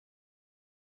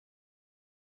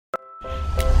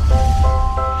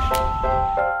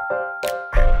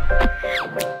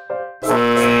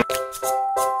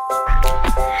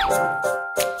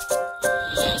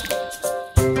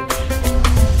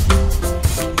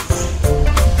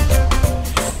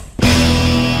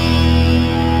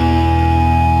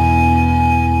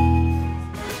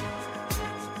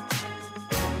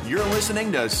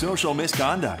into Social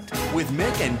Misconduct with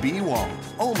Mick and B. Walt,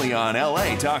 only on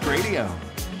LA Talk Radio.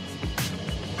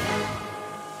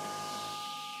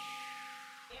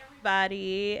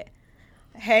 Everybody.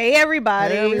 Hey,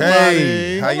 everybody.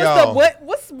 Hey, how y'all?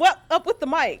 What's up with the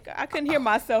mic? I couldn't hear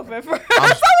myself at first. I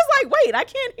was like, wait, I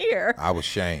can't hear. I was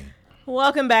shamed.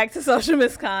 Welcome back to Social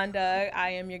Misconduct.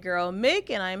 I am your girl, Mick,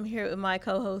 and I'm here with my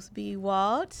co-host, B.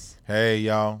 Walt. Hey,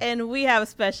 y'all. And we have a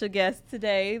special guest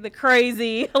today, the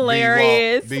crazy,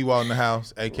 hilarious B. Walt in the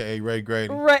house, a.k.a. Ray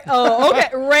Grady. Ray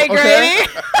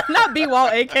Grady. Not B.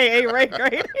 Walt, a.k.a. Ray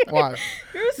Grady. Why?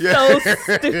 You're so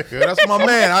stupid. That's my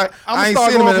man. I ain't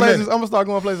seen him in a minute. I'm going to start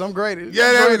going places. I'm Grady.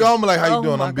 Yeah, there we go. I'm like, how you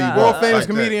doing? my I'm B. God. Walt. World famous Like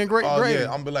comedian that. Grady.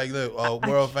 Yeah, I'm be like, look,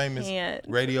 world famous can't.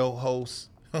 radio host,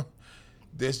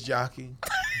 disc jockey.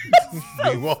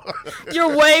 B. Walt.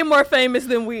 You're way more famous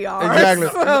than we are. Exactly.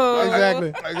 So,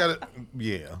 Exactly. I got it.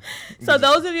 Yeah. So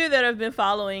those of you that have been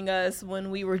following us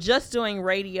when we were just doing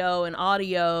radio and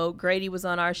audio, Grady was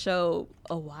on our show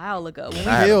a while ago. I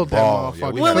had a killed that ball.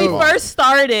 motherfucker. When we Cool. first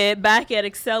started back at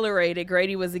Accelerated,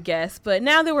 Grady was a guest. But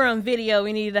now that we're on video,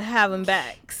 we needed to have him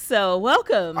back. So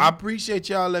welcome. I appreciate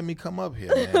y'all letting me come up here,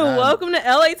 man. Welcome to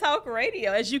LA Talk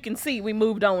Radio. As you can see, we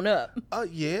moved on up.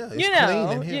 Yeah, it's You clean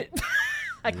know, in here.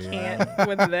 I can't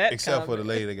with that. Except for the comment.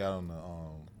 lady that got on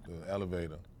the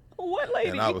elevator. What lady?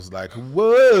 And I was like,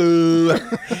 whoa,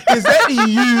 is that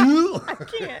you? I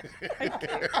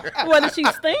can't. What, did she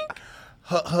stink?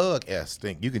 Hug ass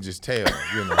stink. You can just tell,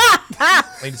 you know.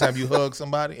 Anytime you hug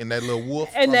somebody and that little wolf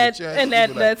And on that the chest, and you that,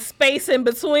 be like, that space in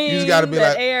between. you just gotta be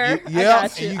that like, air. yeah, I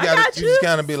got you. and you I got you just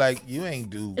gotta be like, you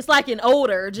ain't do. It's like an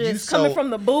odor just coming from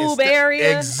the boob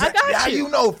area. I got How you. you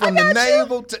know from the I got you.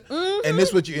 navel to, and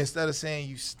this what you, instead of saying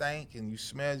you stank and you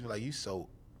smell, you be like, you so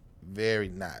very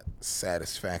not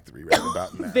satisfactory right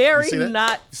about now. Very You see that?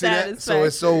 not You see that? So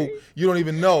it's so, you don't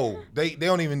even know. They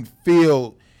don't even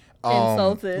feel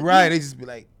Insulted. Right. They just be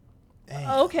like,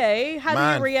 dang. Okay, how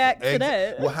do you react to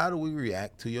that? Well, how do we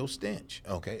react to your stench?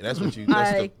 Okay, that's what you.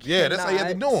 I That's how you have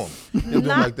to do them. You have to do them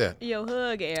Not like that. your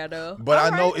hug air though. But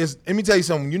All I know right. it's. Let me tell you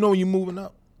something. You know when you're moving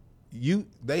up,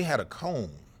 they had a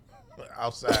cone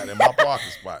outside in my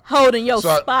parking spot. Holding your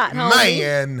So spot, homie.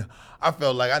 man, I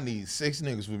felt like I need 6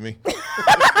 niggas with me.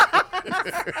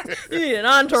 Yeah, an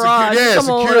entourage. Come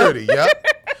on. Security. Yep.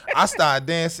 I started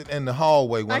dancing in the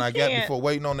hallway when I I got can't. before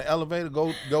waiting on the elevator.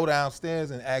 Go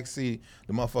downstairs and actually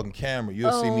the motherfucking camera.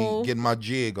 You'll see me getting my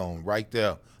jig on right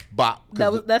there. Bop.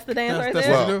 That's the dance right That's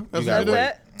there. what you Well, do? you That's gotta what you do?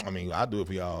 wait. I mean, I do it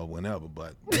for y'all whenever,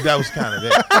 but that was kind of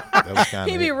that. That was kind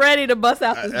He of be it. ready to bust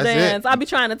out this That's dance. it. I be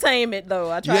trying to tame it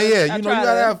though. I try. Yeah, I you try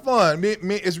gotta to- have fun.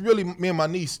 It's really me and my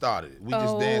niece started it. We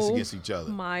just dance Oh, against each other.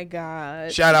 My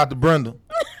God, Shout out to Brenda.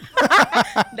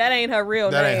 that ain't her real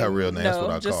name. That ain't her real name. No, That's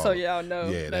what I just call so her. y'all know.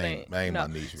 Yeah, that ain't my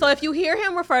niece So real if you hear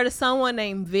him refer to someone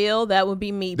named Vil, that would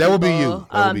be me. That would be people. you.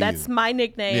 That would be that's you. my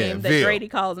nickname Yeah, that Vil. Grady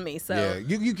calls me. So Yeah,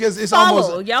 you because it's follow.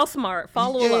 almost. Y'all smart.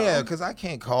 Follow Yeah, along. because I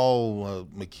can't call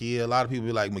Makia. A lot of people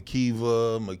be like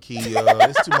Makiva, Makia.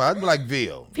 It's too much. I'd be like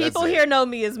Vil. People here know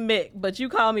me as Mick, but you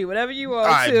call me whatever you want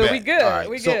I to. bet. We good. All right,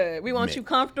 We so, good. We want Mick. you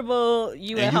comfortable.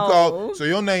 You And at you home. call. So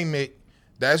your name Mick.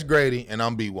 That's Grady, and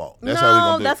I'm B Walt. That's no, how we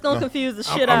gonna do that's it. gonna No. confuse the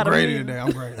shit I'm out of Grady me. today.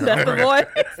 I'm Grady. That's the voice.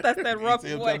 That's that rough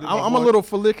See what voice. I'm doing? I'm a little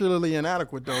follicularly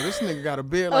inadequate though. This nigga got a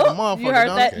beard like a motherfucker. you heard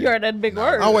don't that? he? You heard that big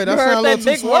word. Oh wait, that you heard sounds a that little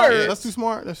too big smart. word. That's too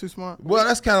smart. That's too smart. Well,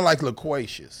 that's kind of like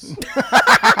loquacious.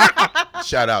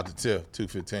 Shout out to Tiff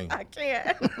 215. I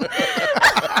can't.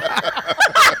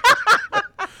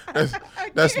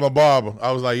 That's my barber.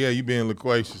 I was like, yeah, you being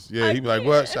loquacious. Yeah, I he be like,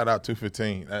 what? can't. Shout out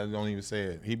 215. I don't even say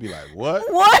it. He be like, what?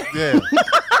 What? Yeah.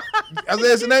 I said,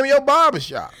 it's the name of your barber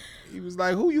shop. He was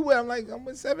like, who you with? I'm like, I'm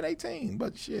with 718.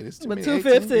 But shit, it's too But many.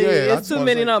 250 18. Yeah, I is just too wanna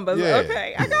many say- numbers. Yeah.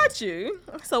 Okay, I got you.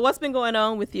 So what's been going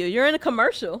on with you? You're in a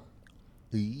commercial.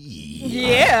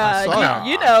 Yeah. Yeah,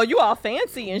 you know, you all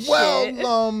fancy and shit.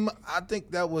 Well, I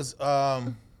think that was, I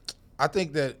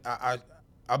think that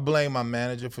I blame my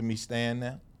manager for me staying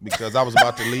there because I was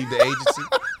about to leave the agency.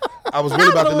 I was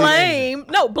really about to leave the agency. blame.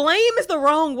 No, blame is the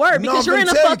wrong word because I'm you're in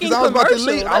a gonna tell you, fucking 'cause I was about commercial.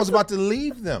 to leave. I was about to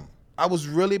leave them. I was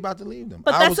really about to leave them.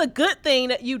 But I that's was, a good thing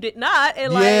that you did not.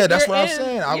 And yeah, like, that's you're what I was in-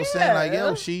 saying. I was saying like, yeah.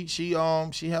 yo,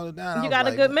 she held it down. I You was got a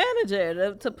like, good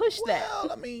manager to push that.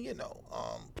 Well, I mean, you know,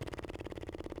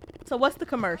 So what's the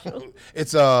commercial?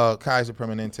 it's Kaiser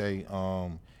Permanente.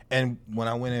 And when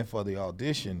I went in for the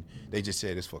audition, they just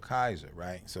said it's for Kaiser,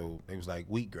 right? So they was like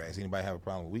wheatgrass. Anybody have a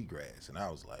problem with wheatgrass? And I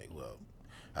was like, well,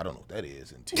 I don't know what that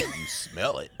is until you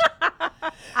smell it.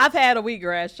 I've had a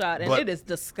wheatgrass shot, and But it is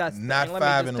disgusting. Not Let me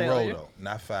 5 just in a tell row, you. though.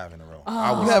 Not 5 in a row.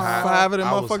 Oh. You have 5 of them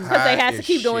motherfuckers? Because they had to as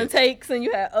keep doing shit. takes, and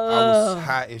you had I was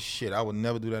high as shit. I would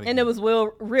never do that again. and it was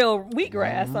real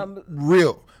wheatgrass.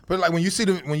 real. But like when you see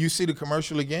the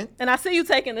commercial again, And I see you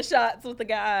taking the shots with the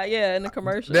guy, in the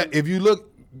commercial. that if you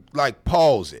look, like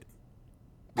pause it,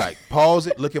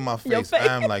 look at my Your face. face.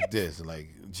 I'm like this, like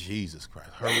Jesus Christ,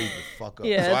 hurry the fuck up.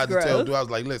 Yeah, so I had it's to tell gross. dude, I was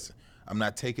like, listen, I'm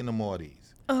not taking no more of these.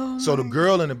 Oh, So the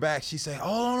girl in the back, she said,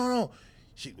 oh no.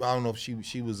 I don't know if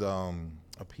she was a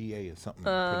PA or something,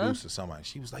 producer, somebody.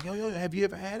 She was like, yo, have you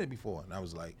ever had it before? And I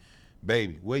was like,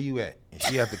 baby, where you at? And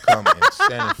she had to come and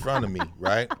stand in front of me,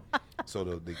 right? So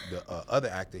the other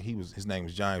actor, his name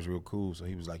was John, he was real cool. So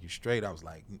he was like, you straight? I was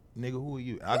like, nigga, who are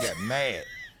you? And I got mad.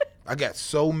 I got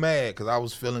so mad because I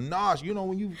was feeling nauseous. You know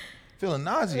when you feeling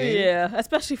nauseous. yeah,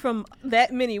 especially from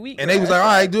that many wheatgrass. And they was like, all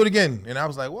right, do it again. And I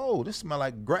was like, whoa, this smell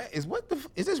like grass. Is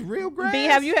this real grass? B,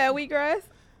 have you had wheatgrass?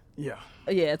 Yeah.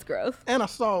 Yeah, it's gross. And I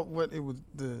saw what it was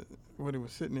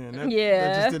sitting there. And that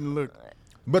Yeah. just didn't look.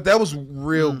 But that was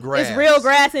real grass. It's real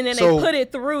grass, and then So they put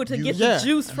it through to get the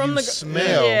juice from you the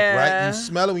smell, yeah. right? You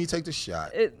smell it when you take the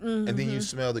shot, Mm-hmm. and then you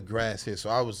smell the grass here. So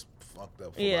I was fucked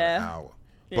up for Yeah. about an hour.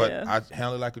 But Yeah. I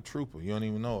handled it like a trooper. You don't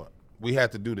even know it. We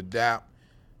had to do the dap,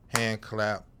 hand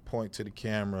clap, point to the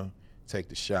camera, take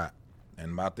the shot.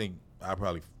 And I think I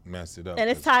probably messed it up. And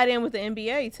it's 'cause tied in with the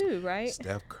NBA too, right?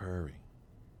 Steph Curry.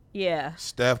 Yeah,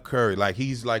 Steph Curry. Like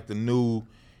he's like the new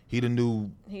he the new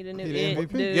He the it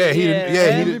MVP? dude. Yeah, he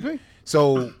MVP? did.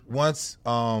 So once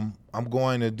I'm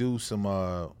going to do some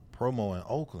promo in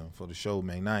Oakland for the show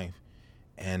May 9th,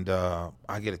 and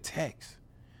I get a text.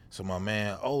 So my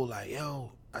man,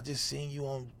 yo, I just seen you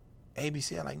on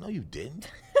ABC. I'm like, no, you didn't.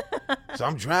 So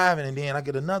I'm driving, and then I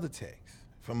get another text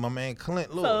from my man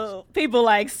Clint Lewis. So people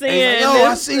like And seeing he's like, yo, I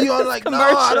this see you. I'm like, no, I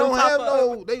commercial don't have pop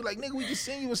up. no. They like, nigga, we just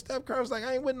seen you with Steph Curry. I was like,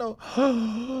 I ain't with no.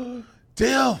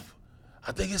 Dilf,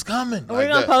 I think it's coming. We're Like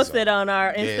gonna that. post So- it on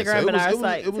our yeah, so Instagram and our it was,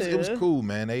 site it was, too. It was cool,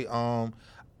 man. They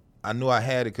I knew I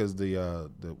had it because the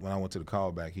when I went to the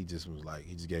callback, he just was like,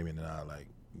 he just gave me the nod, like,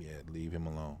 yeah, leave him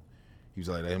alone. He was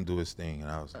like, let him do his thing,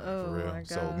 and I was like, Oh, for real. my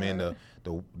So man,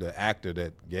 God. the actor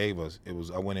that gave us,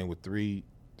 I went in with three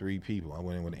people. I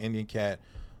went in with an Indian cat,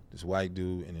 this white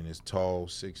dude, and then this tall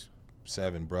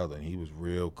 6'7" brother, and he was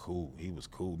real cool. He was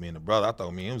cool. Me and the brother, I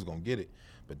thought me and him was gonna get it,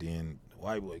 but then the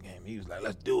white boy came. He was like,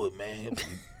 let's do it, man.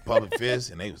 He public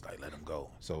fist, and they was like, let him go.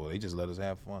 So they just let us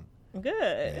have fun. Good.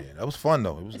 Yeah, that was fun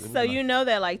though. It was So you nice. know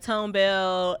that like Tone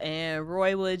Bell and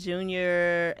Roy Wood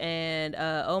Jr. and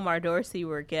Omar Dorsey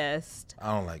were guests.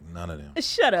 I don't like none of them.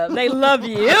 Shut up. They love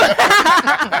you. They don't like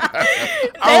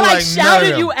like none of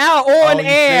shouted them. you out on Oh, you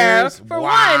air. serious? For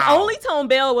Wow. one, only Tone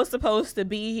Bell was supposed to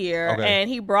be here, Okay. and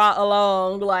he brought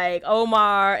along like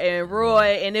Omar and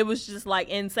Roy, and it was just like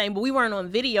insane. But we weren't on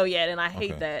video yet, and I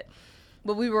hate Okay. that.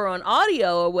 But we were on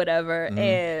audio or whatever,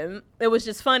 and it was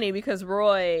just funny because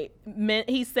Roy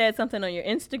he said something on your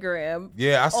Instagram.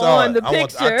 Yeah, I saw on it. the I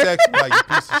picture. text him like, you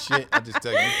piece of shit. I just text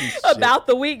you piece of shit. About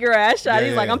the wheatgrass shot. Yeah,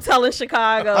 He's like, yeah. I'm telling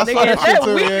Chicago. I Nigga, saw that is that shit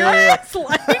too, yeah,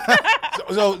 wheatgrass?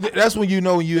 Like, So that's when you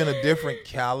know you're in a different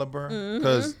caliber, Mm-hmm.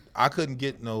 because I couldn't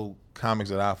get no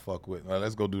comics that I fuck with. Like,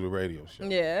 let's go do the radio show.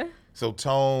 yeah. So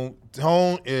Tone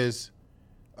is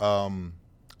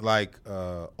like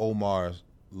Omar's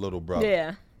little brother.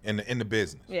 Yeah. In the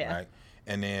business. Yeah. Right.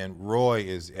 And then Roy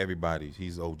is everybody's.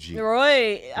 He's OG.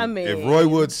 Roy, I mean. If Roy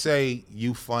would say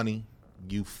you funny,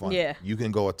 you funny. Yeah. You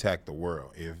can go attack the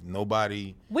world. If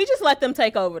nobody We just let them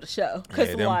take over the show. Because,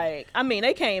 Yeah, them- like, I mean,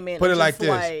 they came in put it and like just, this.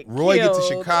 like, Roy gets to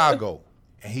killed. Chicago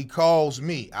and he calls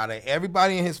me. Out of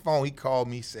everybody in his phone, he called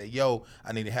me, said, yo,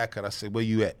 I need a haircut. I said, where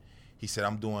you at? He said,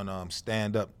 I'm doing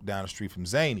stand up down the street from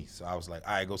Zany. So I was like,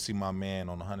 all right, go see my man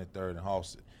on 103rd and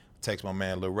Halsted. Text my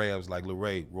man Lil Ray. I was like, Lil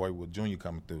Ray, Roy Wood Jr.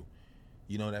 coming through.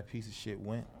 You know that piece of shit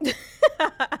went?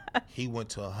 He went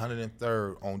to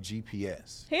 103rd on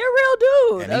GPS. He a real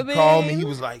dude. And he I mean, called me. He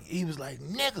was like,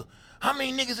 nigga, how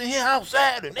many niggas in here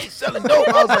outside and they selling dope?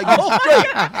 I was like, you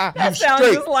straight. You sounds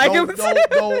straight. just like him.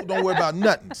 Don't worry about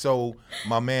nothing. So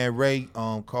my man Ray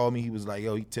called me. He was like,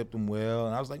 yo, he tipped him well.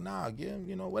 And I was like, nah, give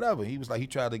him, whatever. He was like, he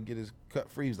tried to get his cut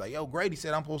free. He was like, yo, Grady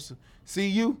said I'm supposed to see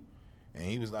you. And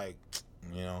he was like,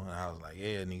 and I was like,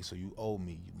 yeah, nigga, so you owe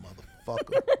me, you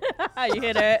motherfucker. You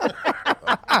hear that?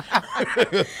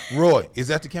 Roy, is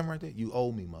that the camera right there? You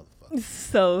owe me, motherfucker.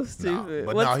 So stupid.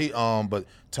 But What's- no, but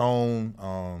Tone,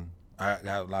 I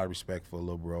got a lot of respect for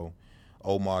Lil Bro.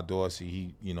 Omar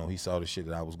Dorsey, he saw the shit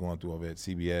that I was going through over at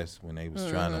CBS when they was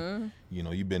trying to,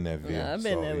 you've been there, Vil. Yeah, I've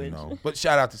been there with you. But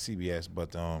shout out to CBS.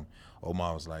 But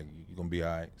Omar was like, "You're gonna be all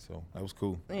right." So that was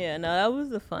cool. Yeah, no, that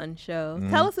was a fun show.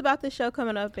 Tell us about the show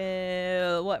coming up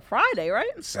in Friday,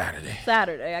 right?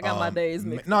 Saturday. I got my days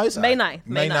mixed. No, it's May all right. 9th.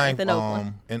 May 9th in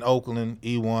Oakland. In Oakland,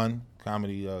 E1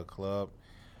 Comedy Club.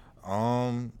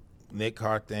 Nick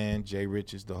Carthan, Jay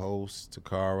Rich is the host,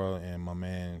 Takara, and my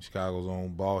man Chicago's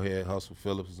own Ballhead Hustle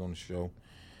Phillips is on the show.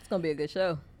 It's gonna be a good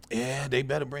show. Yeah, they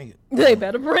better bring it. They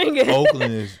better bring it.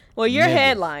 Oakland is. Well, you're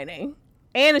niggas. headlining,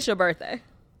 and it's your birthday.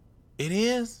 It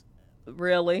is.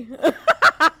 Really?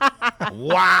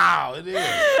 Wow, it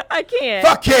is. I can't.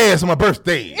 Fuck yeah, it's my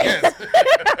birthday. Yes.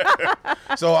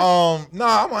 So we're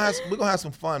gonna have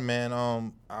some fun, man.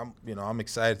 I'm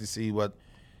excited to see what.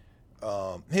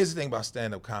 Here's the thing about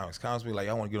stand-up comics. Comics be like,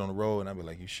 I want to get on the road, and I be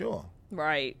like, you sure?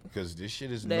 Right. Because this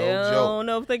shit is They no joke. don't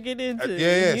know if they get into it.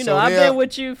 Yeah. You So know, I've been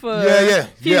with you for a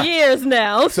few years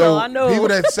now, so I know. People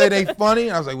that say they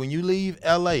funny, I was like, when you leave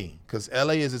L.A., because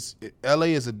L.A. is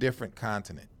a different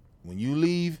continent. When you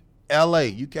leave L.A.,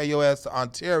 you carry your ass to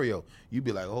Ontario, you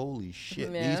be like, holy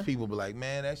shit. Yeah. These people be like,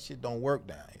 man, that shit don't work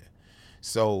down here.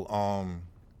 So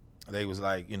they was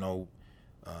like,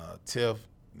 Tiff,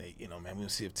 man, we'll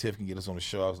see if Tiff can get us on the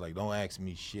show. I was like, don't ask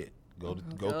me shit. Go through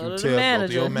Tiff, go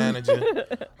through your manager.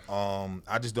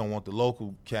 I just don't want the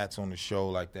local cats on the show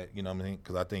like that, you know what I mean?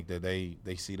 Because I think that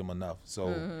they see them enough. So,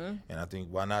 and I think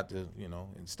why not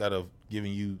instead of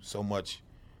giving you so much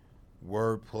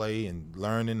wordplay and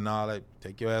learning and all that,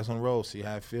 take your ass on the road, see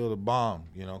how it feel to bomb,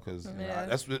 because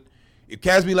that's what, if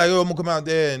cats be like, oh, I'm going to come out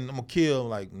there and I'm going to kill,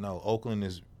 like, no, Oakland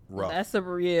is rough. That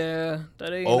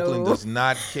ain't Oakland does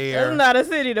not care. It's not a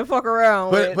city to fuck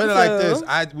around with. Put it like this.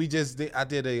 I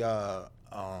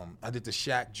did the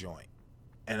Shack joint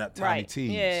and at Tommy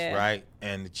T's, right?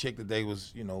 And the chick that they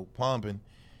was, pumping,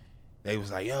 they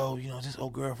was like, yo, this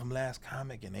old girl from Last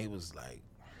Comic, and they was like,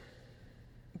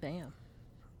 damn.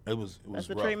 It was That's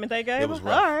rough. the treatment they gave. It was us?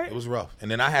 rough. All right. It was rough.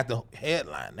 And then I had to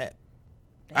headline that.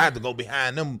 Damn. I had to go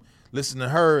behind them, listen to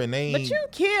her, and they. But you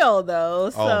kill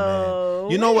though, so. Oh,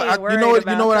 man. You know what?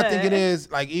 I think it is.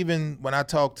 Like, even when I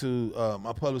talk to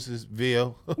my publicist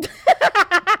Vil,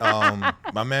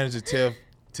 my manager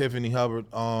Tiffany Hubbard,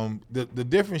 the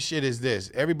different shit is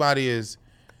this. Everybody is.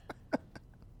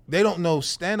 They don't know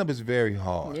stand-up is very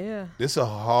hard. Yeah. This is a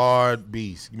hard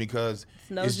beast because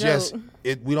it's just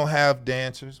we don't have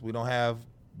dancers, we don't have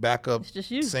backup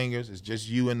singers. It's just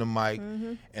you and the mic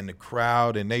and the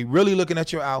crowd, and they really looking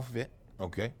at your outfit.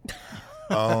 Okay.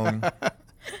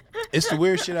 It's the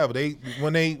weird shit ever.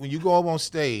 When you go up on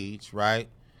stage, right?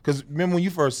 Because remember when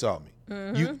you first saw me,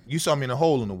 you saw me in a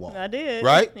hole in the wall. I did.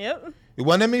 Right? Yep. It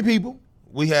wasn't that many people.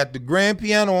 We had the grand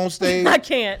piano on stage. I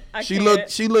can't. She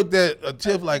looked at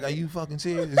Tiff like, are you fucking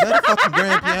serious? Is that a fucking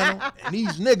grand piano? And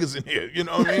these niggas in here, you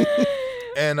know what I mean?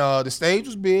 And the stage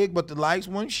was big, but the lights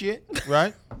weren't shit,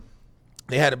 right?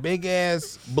 They had a big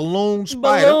ass balloon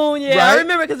spider. Yeah, right? I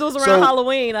remember because it was around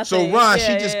Halloween. I think. So Ron,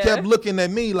 she just kept looking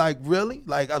at me like, really?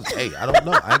 Like I was, hey, I don't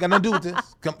know. I ain't got nothing to do with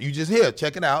this. Come, you just here,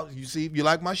 check it out. You see if you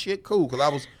like my shit, cool. Because I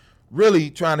was really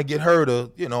trying to get her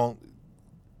to,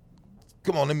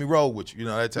 come on, let me roll with you,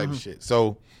 that type of shit.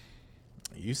 So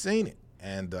you seen it.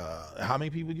 And how many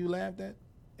people you laughed at?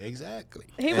 Exactly.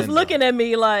 He was looking at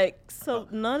me like, so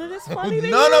none of this funny to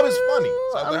you? None of it's funny.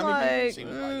 So I'm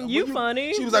like, you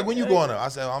funny. She was like, when you going up? I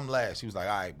said, I'm last. She was like,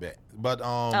 all right, bet. But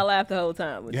I laughed the whole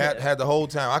time. You had the whole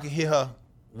time. I could hear her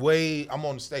I'm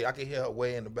on the stage. I could hear her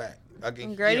way in the back.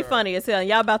 Grady funny as hell.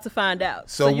 Y'all about to find out.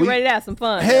 So you we ready to have some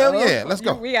fun? Hell yeah. Let's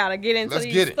go. We got to get into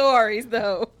these stories,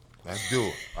 though. Let's do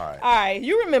it. All right. All right.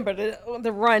 You remember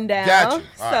the rundown. Got you.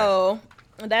 So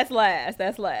that's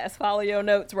last. Follow your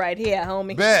notes right here,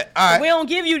 homie. Bet. All right. We don't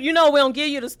give you, we don't give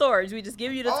you the stories. We just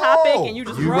give you the topic and you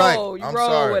just roll. Right. You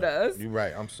roll with us. You're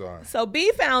right. I'm sorry. So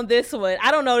B found this one.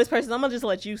 I don't know this person. I'm going to just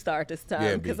let you start this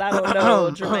time because I don't know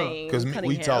Jermaine. Because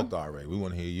we talked already. We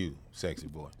want to hear you, sexy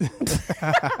boy.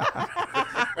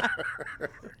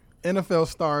 NFL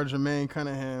star Jermaine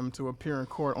Cunningham to appear in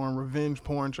court on revenge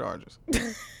porn charges.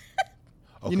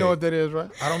 Okay. You know what that is, right?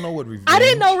 I don't know what revenge. I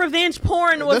didn't know revenge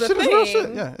porn was a thing. Real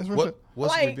shit. Yeah, it's real shit.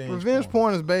 What's revenge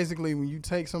porn is basically when you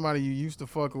take somebody you used to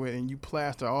fuck with and you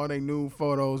plaster all their nude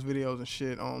photos, videos, and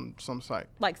shit on some site.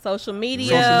 Like social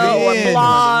media or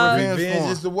blog. Revenge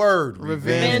is the word.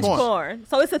 Revenge porn.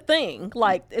 So it's a thing.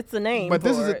 Like, it's a name. But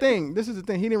this is the thing.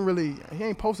 He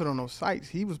ain't posted on those sites.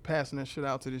 He was passing that shit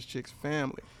out to this chick's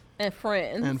family. And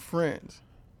friends.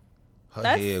 Her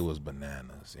head was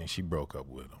bananas, and she broke up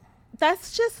with him.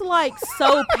 That's just like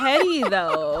so petty,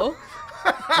 though.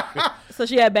 So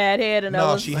she had bad head, and No,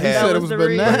 that was, she that had was the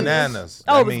reason. bananas.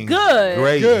 Oh, That it was means good.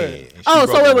 Great Good. head. And she Oh, broke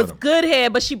so up it was with him. good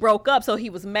head, but she broke up, so he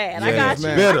was mad. I Yeah, got you.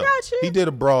 bitter. I got you. He did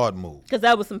a broad move. Because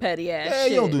that was some petty ass Yeah,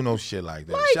 shit. you don't do no shit like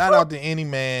that. Like, Shout who- out to any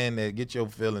man that get your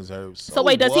feelings hurt. So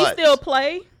wait, does he what? still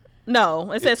play?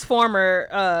 No, it says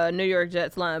former New York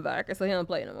Jets linebacker, so he don't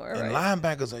play no more. And Right?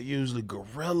 linebackers are usually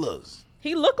gorillas.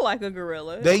 He looked like a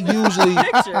gorilla. They usually.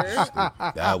 Picture.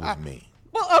 That was me.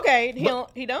 Well, okay,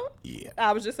 he don't. Yeah.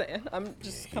 I was just saying. I'm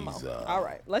just come on. He's, All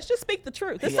right, let's just speak the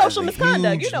truth. It's He has social a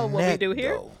misconduct. You huge know what we neck, do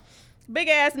here. though. Big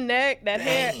ass neck, that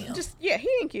hair. Damn. Just he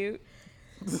ain't cute.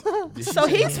 Did So she say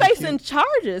he's he ain't facing cute?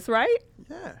 charges, right?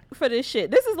 Yeah. For this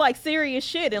shit. This is like serious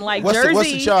shit, and like What's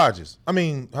Jersey. the charges? I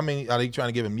mean, how many are they trying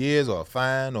to give him years or a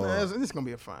fine or? Man, it's gonna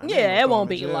be a fine. Yeah, They ain't gonna it throw won't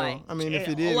him in be jail. like I mean, if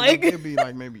jail, it did, like- it'd be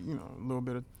like maybe a little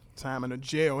bit of time in a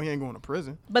jail. He ain't going to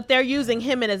prison. But they're using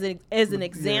him as an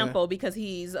example because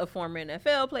he's a former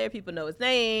NFL player. People know his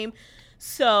name.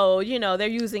 So, they're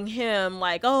using him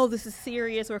like, oh, this is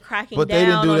serious. We're cracking But down they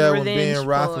didn't do on that when revenge Ben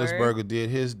porn. Roethlisberger did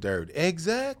his dirt.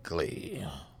 Exactly.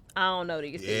 I don't know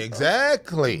these people.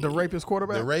 Exactly. The rapist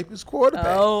quarterback. The rapist quarterback.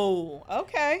 Oh,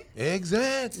 okay.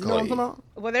 Exactly. You know what I'm talking about?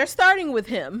 Well, they're starting with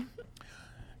him.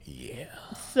 Yeah.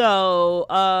 So,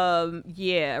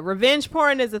 yeah, revenge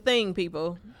porn is a thing,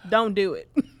 people. Don't do it.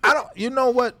 I don't. You know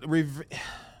what?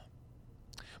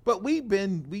 But we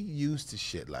used to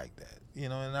shit like that.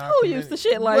 In our Who community. used to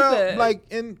shit like well, that? Like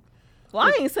in. Well,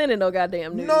 I ain't sending no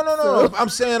goddamn news. No. so- I'm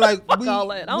saying like Fuck all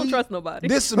that. I don't trust nobody.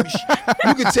 This some.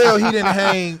 You could tell he didn't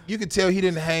hang. You could tell he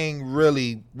didn't hang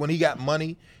really when he got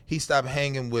money. He stopped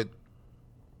hanging with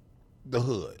the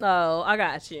hood Oh, I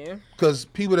got you. because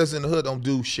people that's in the hood don't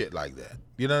do shit like that.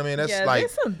 You know what I mean? That's Yeah, like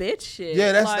there's some bitch shit.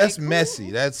 yeah, that's Like,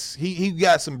 messy. That's he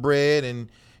got some bread and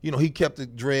he kept the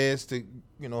dreads to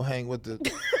hang with the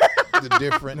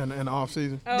different In the off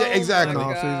season. Oh Yeah, exactly. my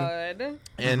Off season.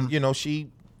 God. and she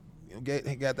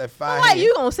got that fire. Why head.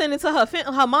 you gonna send it to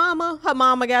her mama? Her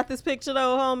mama got this picture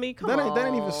though, homie. Come on. That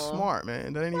ain't even smart,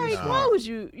 man. That ain't even Like, smart. why would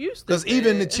you? Because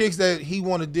even the chicks that he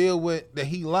want to deal with that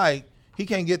he like, he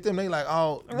can't get them. They like,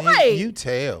 oh, man, Right. you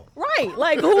tell. right?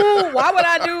 Like, who? Why would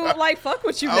I do like fuck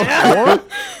with you now? Or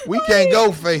we can't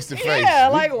go face to face. Yeah,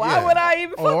 like why would I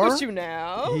even fuck Or with you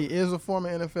now? He is a former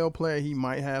NFL player. He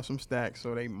might have some stacks,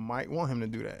 so they might want him to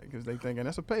do that because they thinking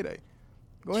that's a payday.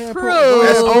 Go ahead. True.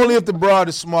 That's only if the broad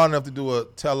is smart enough to do a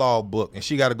tell-all book, and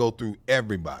she got to go through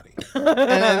everybody.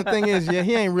 And the thing is, yeah,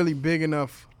 he ain't really big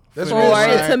enough. That's for real this, For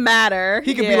right. it to matter.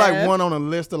 He could be Yeah. like one on a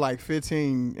list of like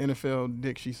 15 NFL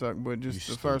dick she sucked, but just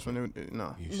You the first one,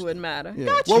 no. Wouldn't matter. Yeah.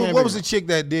 Gotcha. What was the chick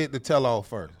that did the tell-all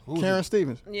first? Who was Karen it?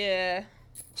 Stevens. Yeah.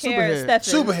 Superhead. Karen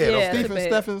Steffens. Superhead. Yeah, Stephen Superhead.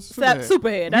 Steffens.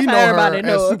 Superhead. That's We how know her everybody as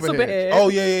knows. Superhead. Superhead. Oh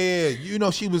yeah.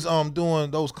 She was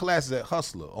doing those classes at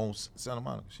Hustler on Santa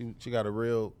Monica. She got a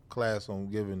real class on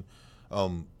giving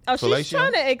Oh, she's fellatio.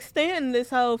 trying to extend this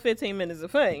whole 15 minutes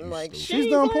of fame. Like She's she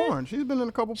done playing- porn. She's been in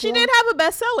a couple. She porn. did have a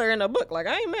bestseller in a book. Like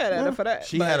I ain't mad at her for that.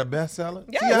 She but had a bestseller.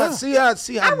 Yeah. See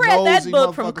how I read that nosy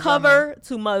book from motherfuckers are cover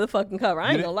to motherfucking cover. I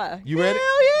ain't did- gonna lie. you read it?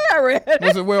 Hell yeah, I read it.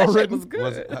 Was it well That shit written? Was good.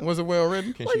 Was it- Was it well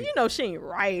written? Can Well, she- you know she ain't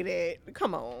write it.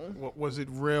 Come on. Was it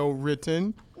well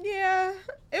written? Yeah.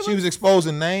 It She was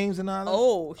exposing names and all that.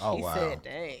 Oh, she Oh, wow. said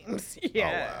names.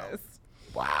 Yes.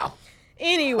 Wow.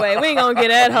 Anyway, we ain't gonna get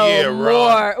that hoe Yeah,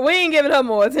 more. We ain't giving her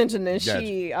more attention than Gotcha.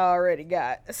 she already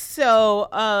got. So,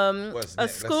 What's a next?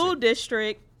 Let's school see.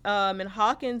 district in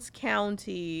Hawkins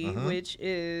County, which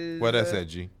is Where that's at,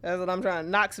 G? That's what I'm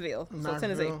trying. Knoxville, so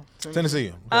Tennessee. Knoxville, Tennessee.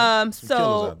 Some killers So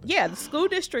out there. yeah, the school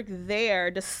district there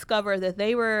discovered that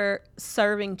they were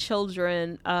serving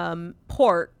children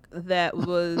pork that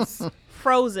was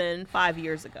frozen 5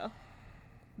 years ago,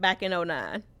 back in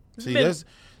 2009. See, been- this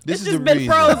It's is just the been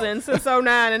reason. frozen since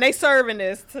 2009, and they serving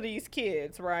this to these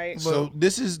kids, right? So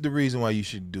this is the reason why you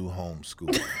should do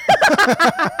homeschool.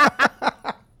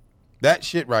 That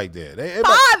shit right there. Everybody-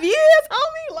 5 years,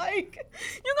 homie? Like,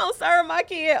 you gonna serve my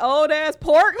kid old ass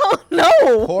pork? No.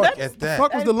 pork That's at that.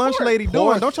 Fuck was the lunch pork. lady doing?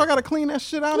 Pork. Don't y'all gotta clean that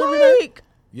shit out every day? like,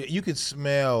 You can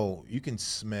smell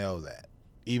that.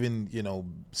 Even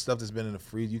stuff that's been in the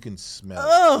freezer, you can smell.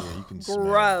 Ugh, it. Yeah, you can smell it.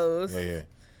 gross. Yeah.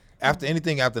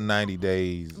 After 90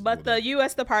 days. But the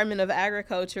U.S. Department of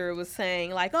Agriculture was saying,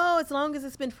 like, oh, as long as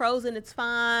it's been frozen, it's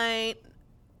fine.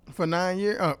 For 9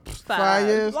 years? 5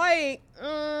 years? Like,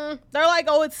 they're like,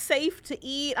 oh, it's safe to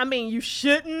eat. I mean, you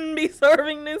shouldn't be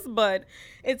serving this, but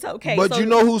it's okay. But So- you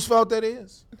know whose fault that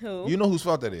is? Who? You know whose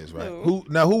fault that is, right? Who?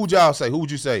 Who would y'all say? Who would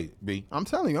you say, B? I'm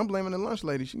telling you, I'm blaming the lunch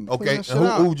lady. She can Okay. clean And that shit who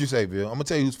out. would you say, Bill? I'm gonna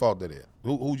tell you whose fault that is.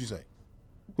 Who would you say?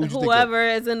 Who would you think that- Whoever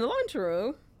is in the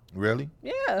lunchroom. Really?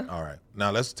 Yeah. All right.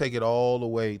 Now let's take it all the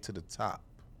way to the top.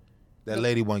 That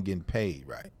lady wasn't getting paid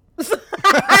right.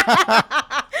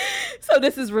 So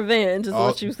this is revenge, is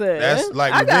what you said. That's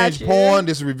like I got revenge you. porn.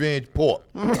 This is revenge pork.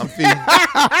 I'm feeding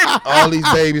all these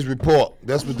babies with pork.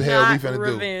 That's what the hell we Not finna do.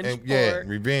 revenge And, yeah, pork.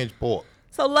 revenge pork.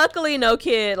 So luckily, no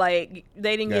kid like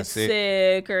they didn't Got get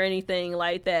sick or anything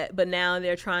like that. But now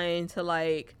they're trying to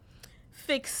like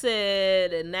fix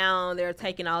it, and now they're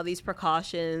taking all these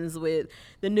precautions with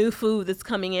the new food that's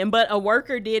coming in. But a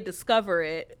worker did discover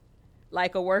it,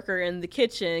 like a worker in the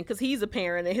kitchen, because he's a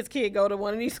parent and his kid go to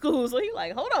one of these schools. So he's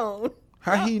like, hold on.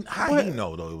 How he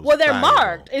know though? It was Well, they're 5 years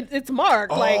marked. old? It's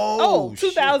marked like, Oh,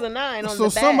 2009 on So the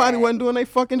bag. somebody wasn't doing their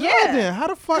fucking job then. How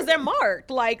the fuck? Because they're marked.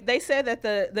 Like, they said that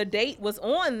the date was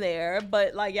on there,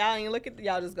 but, like, y'all ain't look at,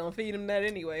 y'all just gonna feed them that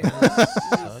anyway.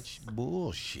 Such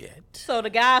bullshit. So the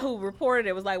guy who reported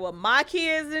it was like, well, my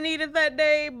kids didn't eat it that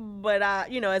day, but I,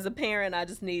 as a parent, I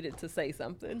just needed to say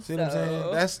something. See what I'm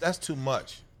saying? That's too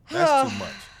much. That's too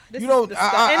much. This You is don't.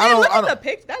 disgusting. I And then don't. look I at the don't.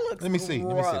 picture. That looks Let me see.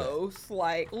 Let me see that. gross.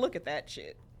 Like, look at that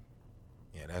shit.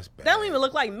 Yeah, that's bad. That don't even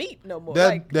look like meat no more.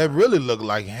 That really look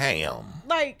like ham.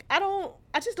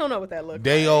 I just don't know what that looks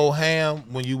Day like. old ham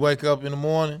when you wake up in the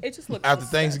morning. It just looks after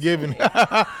disgusting.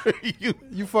 Thanksgiving.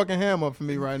 You fucking ham up for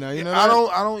me right now. You know I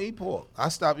that? don't eat pork. I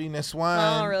stopped eating that swine.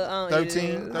 I don't eat 13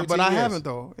 it. But I years. haven't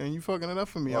though, and you fucking it up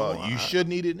for me. Well, you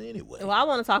shouldn't eat it anyway. Well, I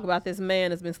want to talk about this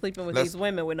man that's been sleeping with Let's- these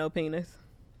women with no penis.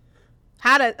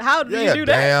 How do Yeah, you do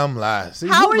that? damn lie. See,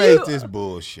 How who are made you- this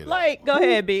bullshit? Like, go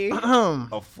ahead, B. a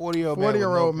 40-year-old man.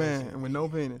 40-year-old with no penis? man with no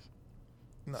penis.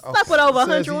 No, Slept with over Says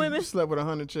 100 he women. Slept with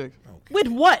 100 chicks. With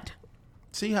what?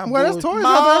 See how Well, that's bullshit- toys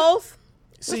out there. Balls?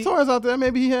 See, There's toys out there.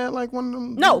 Maybe he had like one of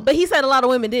them. No, but he said a lot of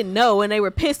women didn't know, and they were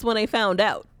pissed when they found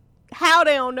out. How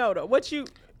they don't know though? What you?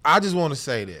 I just want to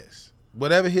say this.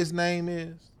 Whatever his name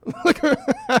is,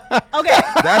 Okay.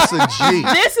 that's a G.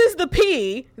 This is the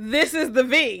P. This is the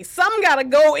V. Some gotta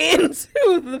go into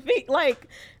the V. Like,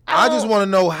 I just don't- want to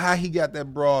know how he got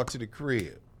that broad to the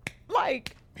crib.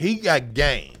 like. He got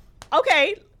game.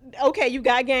 Okay, you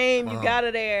got game. You got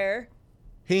it there.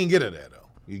 He ain't get it there though.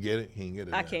 You get it? He ain't get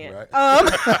it. I there, can't.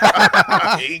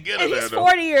 Right? He ain't get it And there he's though.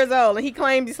 40 years old, and he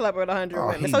claimed he slept with 100 Oh,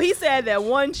 women. So he said that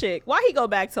one chick. Why he go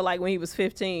back to like when he was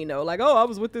 15 though? Like, oh, I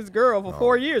was with this girl for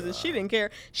 4 years and she didn't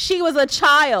care. She was a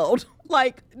child.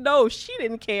 Like, no, she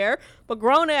didn't care. But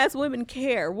grown ass women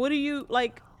care. What do you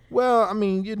like? Well, I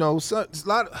mean, it's a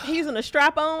lot. Of, He's in a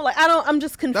strap on. Like, I'm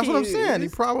just confused. That's what I'm saying. He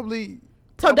probably.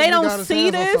 So they don't got his see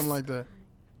hands on this? Something like that.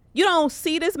 You don't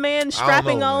see this man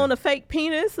strapping know, on man. a fake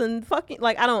penis and fucking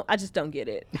like I just don't get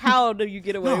it. How do you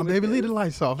get away No, with baby, this? leave the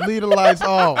lights off. Leave the lights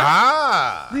off.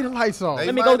 Ah. Leave the lights off. They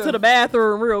Let me might go have- to the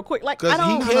bathroom real quick. Like, 'Cause I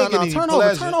don't. he can't get any Turn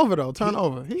pleasure. over though. Turn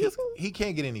over. He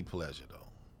can't get any pleasure though,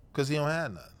 because he don't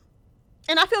have nothing.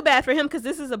 And I feel bad for him because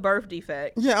this is a birth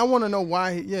defect. Yeah, I want to know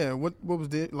why. What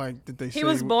was it like? Did they say He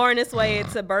was born this way.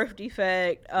 It's a birth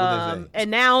defect. they say?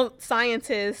 And now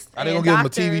scientists Are they and gonna give him a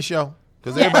doctors, TV show?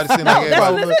 Because Yeah. everybody's sitting No, like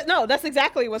that's, everybody. that's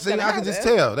exactly what's See, going to I happen. can just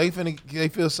tell they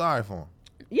feel sorry for him.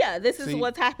 Yeah, this is See,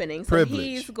 what's happening. So privilege.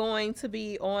 he's going to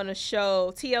be on a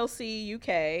show, TLC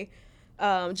UK,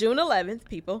 June 11th,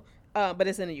 people. But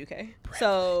it's in the UK.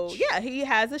 So, yeah, he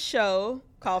has a show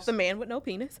called The Man with No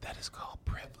Penis. That is called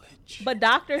privilege. But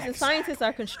doctors and scientists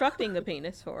are constructing a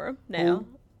penis for him now.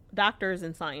 Doctors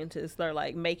and scientists are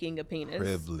like making a penis,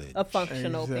 Privilege. a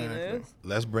functional Exactly. penis.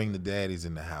 Let's bring the daddies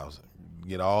in the house.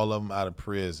 Get all of them out of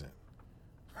prison.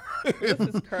 This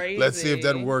is crazy. Let's see if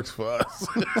that works for us.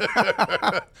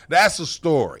 That's a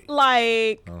story.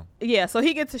 Like, yeah. So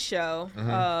he gets a show,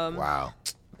 Wow.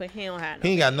 but he don't have. No He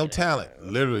ain't got no talent.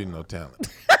 Literally no talent.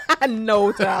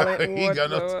 no talent. He ain't got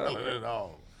no whatsoever. talent at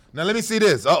all. Now let me see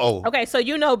this. Uh-oh. Okay,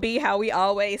 so B, how we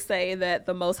always say that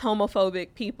the most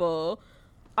homophobic people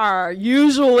are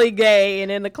usually gay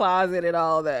and in the closet and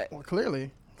all that. Well,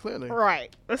 clearly.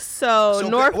 Right. So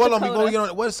North well, Dakota. before we get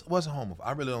on, what's homophobic?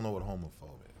 I really don't know what homophobic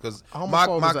is. Because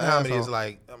Homophobe my is an comedy asshole. is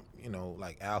like,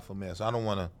 like alpha male. So I don't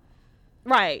want to.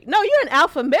 Right. No, you're an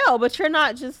alpha male, but you're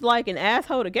not just like an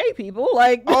asshole to gay people.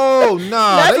 Like, Oh,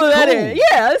 nah. that's they what that cool. is.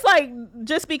 Yeah, it's like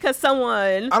just because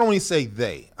someone, I don't even say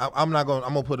they. I'm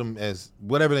gonna put them as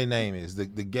whatever their name is. The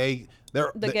gay.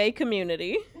 the gay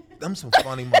community. Them some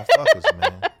funny motherfuckers,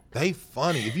 man. They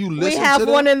funny. If you listen We have to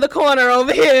them, one in the corner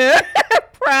over here,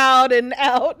 proud and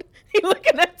out. He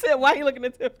looking at Tip. Why you looking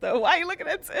at Tip though? Why you looking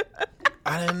at Tip?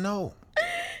 I didn't know.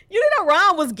 You didn't know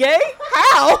Ron was gay?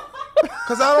 How?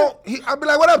 Cause I don't. I'd be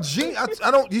like, "What up, G?" I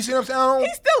don't. You see what I'm saying? I don't.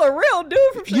 He's still a real dude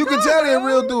from Chicago. You can tell they're a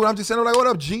real dude. I'm just saying, like, "What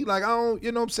up, G?" Like, I don't.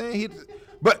 You know what I'm saying?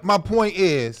 But my point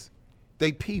is,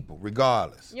 they people,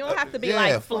 regardless. You don't have to be Yeah,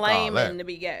 like fuck all flaming that. to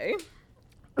be gay.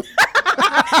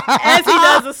 as he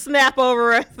does a snap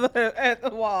over at the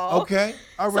wall. Okay,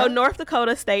 all right. So North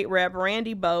Dakota State Rep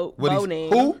Randy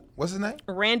Boning. Who? What's his name?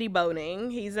 Randy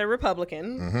Boning. He's a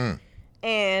Republican.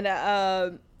 And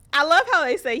I love how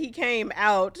they say he came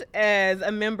out as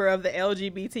a member of the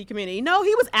LGBT community. No,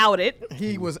 he was outed.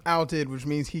 He was outed, which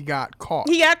means he got caught.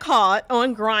 He got caught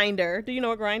on Grindr. Do you know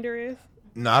what Grindr is?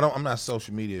 No, I'm not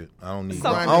social media. I don't need.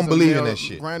 So- I don't believe in that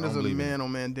shit. Grindr's a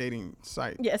man-on-man dating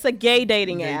site. Yeah, it's a gay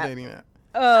dating Gay app. dating app.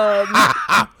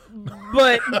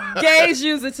 But gays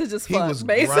use it to just He fuck, was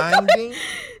basically. grinding.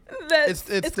 It's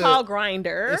the- called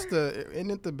Grindr.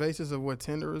 Isn't it the basis of what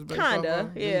Tinder is based Kinda, off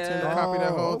of? Didn't yeah. Tinder copy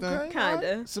that whole thing? Okay,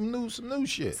 Kinda. all right. Some new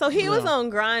shit. So he was on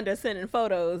Grindr sending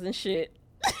photos and shit.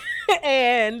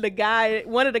 And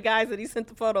one of the guys that he sent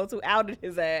the photo to outed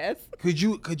his ass. Could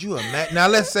you imagine?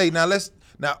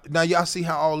 Now y'all see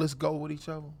how all this go with each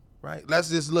other, right? Let's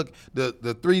just look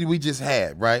the three we just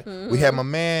had, right? We had my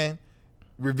man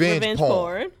revenge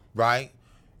porn, right?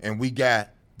 And we got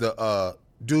the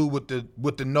dude with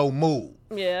the no move,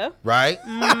 Yeah. right?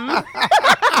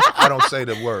 I don't say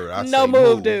the word. I No say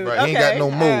move, dude. Right? He ain't got Okay.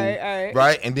 no move, All right.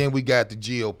 right? And then we got the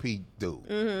GOP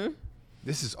dude.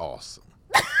 This is awesome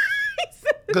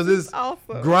because it's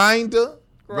awesome. Grinder,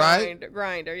 right?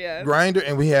 Grindr, yeah. Grinder,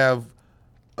 and we have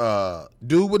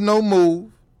dude with no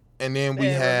move, and then we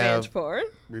And have revenge porn.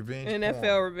 revenge NFL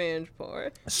porn. revenge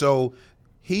porn. So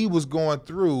he was going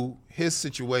through his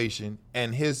situation,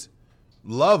 and his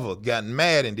lover got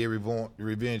mad and did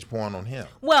revenge porn on him.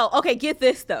 Well, okay, get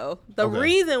this though. The Okay.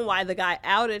 reason why the guy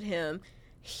outed him,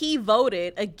 he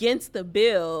voted against the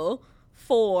bill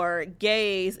for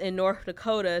gays in North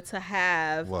Dakota to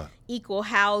have What? equal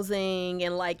housing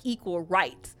and like equal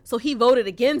rights. So he voted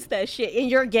against that shit. And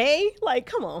you're gay? Like,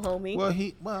 come on, homie.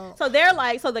 Well, So they're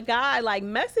like, so the guy like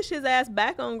messaged his ass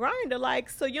back on Grindr, like,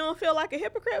 so you don't feel like a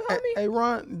hypocrite, homie? Hey,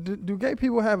 Ron, do gay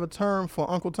people have a term for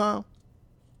Uncle Tom?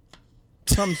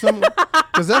 Something similar?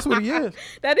 Because that's what he is.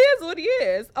 That is what he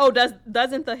is. Oh,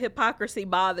 doesn't the hypocrisy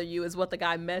bother you is what the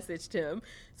guy messaged him.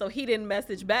 So he didn't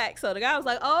message back. So the guy was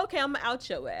like, oh, okay, I'm going to out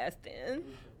your ass then.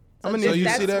 I'm gonna so need you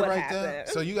that's see that what right there? happened.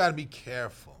 So you got to be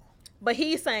careful. But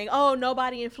he's saying, oh,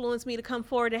 nobody influenced me to come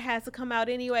forward. It has to come out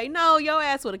anyway. No, your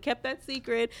ass would have kept that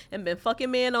secret and been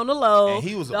fucking men on the low And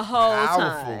he was a the whole powerful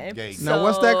time. gay guy. Now,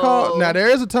 what's that called? Now, there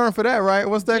is a term for that, right?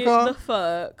 What's that Get called? the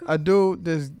fuck. A dude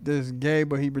that's gay,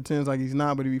 but he pretends like he's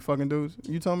not, but he be fucking dudes.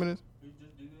 You told me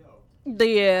this?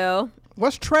 Yeah.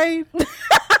 What's trade?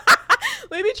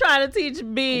 We be trying to teach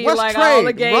B What's like trade? all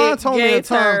the gay, Ron told me gay the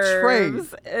term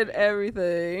terms and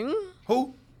everything.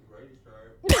 Who?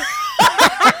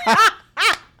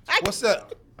 What's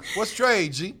that? What's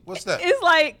trade, G? What's that? It's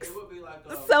like It would be like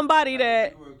somebody if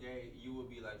that you were gay, you would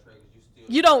be like Trey, 'cause you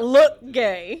still. you don't look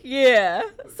gay. Yeah.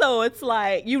 So it's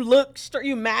like you look straight.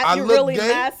 You I you look really gay?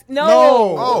 mask. No.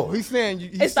 Oh. He's saying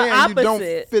he's It's the saying you don't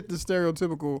opposite. fit the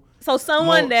stereotypical. So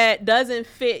someone Mo- that doesn't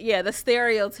fit, the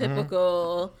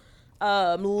stereotypical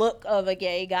look of a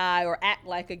gay guy or act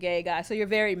like a gay guy. So you're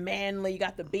very manly. You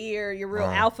got the beard. You're real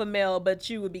alpha male, but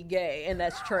you would be gay, and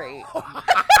that's trade.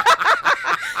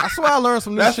 I swear I learned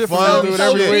some new That's shit from fun. this dude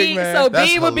So every B- week, man. So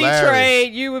That's B would be hilarious.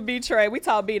 trade. You would be trade. We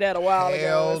taught B that a while ago.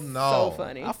 Hell It's no. So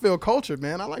funny. I feel cultured,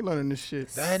 man. I like learning this shit.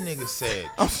 That nigga said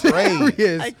I'm trade.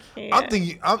 serious. I can't. I'm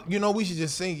thinking, we should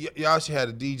just sing. Y'all should have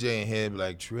a DJ in here be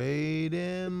like, trade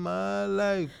in my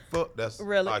life. Fuck, that's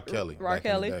Really? R. Kelly. R. back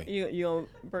in the Kelly? day. You gonna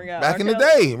bring out Back R. in the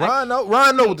Kelly? day, Ron know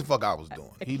what the fuck I was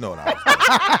doing. He know what I was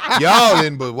doing. Y'all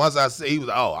didn't, but once I said, he was,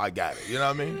 oh, I got it. You know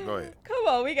what I mean? Go ahead. Come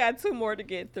on, we got two more to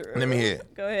get through. Let me hear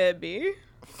it. Go ahead, B.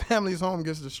 Family's home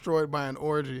gets destroyed by an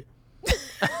orgy.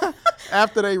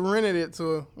 After they rented it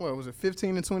to,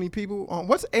 15 to 20 people?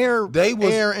 What's Air and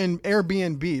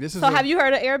Airbnb? This is So have you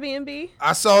heard of Airbnb?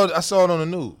 I saw it on the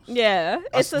news. Yeah,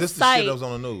 it's a This the site. shit that was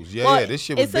on the news. Yeah, Well, this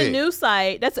shit was it's big. a new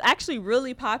site that's actually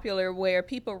really popular where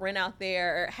people rent out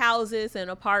their houses and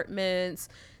apartments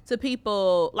to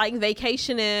people like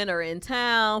vacationing or in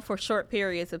town for short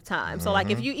periods of time. So like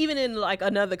if you even in like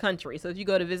another country, so if you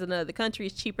go to visit another country,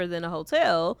 it's cheaper than a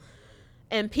hotel.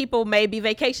 And people may be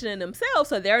vacationing themselves,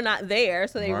 so they're not there,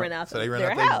 so they Right. rent out So they rent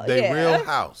their out house. their Yeah. real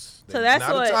house. So that's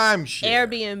not what a timeshare.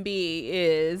 Airbnb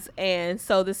is. And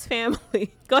so this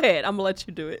family, go ahead, I'm gonna let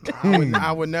you do it.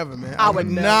 I would never, man. I I would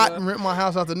would not never. rent my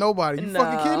house out to nobody. You No,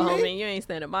 fucking kidding me? homie, you ain't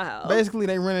staying at my house. Basically,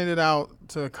 they rented it out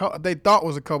to they thought it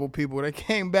was a couple people. They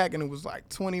came back and it was like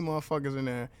 20 motherfuckers in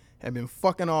there. Had been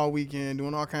fucking all weekend,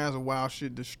 doing all kinds of wild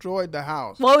shit. Destroyed the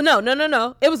house. Well,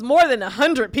 no. It was more than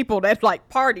 100 people that like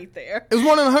partied there. It was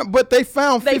one of the, but they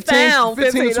found 15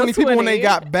 to 20 people when they 20.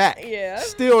 got back. Yeah.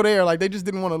 Still there. Like, they just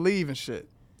didn't want to leave and shit.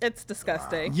 It's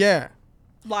disgusting. Yeah.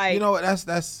 Like, You know what?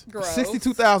 That's gross.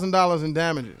 $62,000 in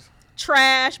damages.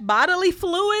 Trash, bodily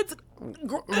fluids,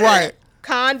 Right.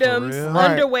 condoms, real?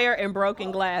 underwear, and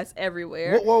broken glass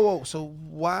everywhere. whoa. So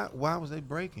why was they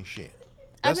breaking shit?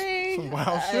 I mean, some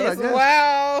wild shit, I it's guess.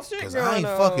 wild shit Because going I ain't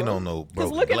fucking on no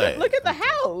broken look glass. at look at the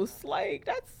house. Like,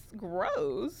 that's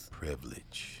gross.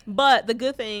 Privilege. But the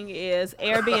good thing is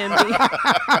Airbnb.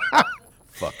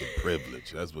 Fucking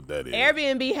privilege. That's what that is.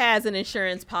 Airbnb has an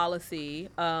insurance policy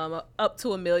up to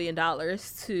 $1 million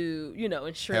to,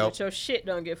 ensure Help. that your shit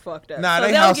don't get fucked up. Nah, So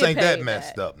they they'll house get ain't that paid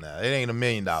messed back. up now. It ain't $1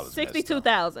 million.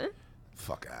 $62,000.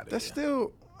 Fuck out of That's here.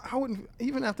 still, I wouldn't,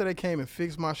 even after they came and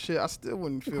fixed my shit, I still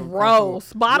wouldn't feel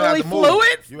Gross. comfortable. Bodily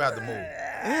fluids. You have to move.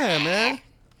 Yeah, man.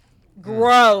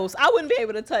 Gross. I wouldn't be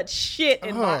able to touch shit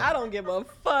in my. Ugh. I don't give a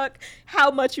fuck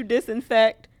how much you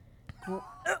disinfect.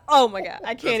 Oh my god,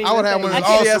 I can't even. I would have say one it. of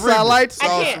all those CSI cerebral. lights. It's all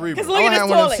I can't. cerebral. Because look I at would his have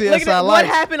one of toilet. them Look at CSI what lights.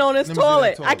 happened on his Let me see that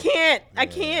toilet. I toilet. can't. I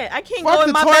can't. I can't Fuck go the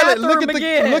in my toilet. bathroom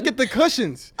again. Look at the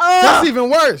cushions. Ugh. That's even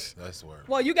worse. That's word.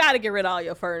 Well, you got to get rid of all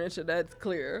your furniture. That's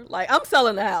clear. Like, I'm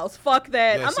selling the house. Fuck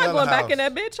that. Yeah, I'm sell not the going back in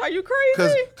house. that bitch. Are you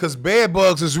crazy? Cause bed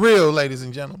bugs is real, ladies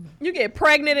and gentlemen. You get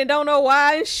pregnant and don't know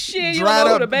why and shit. You Dried don't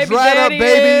know up, who the baby dried up daddy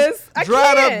babies, is. I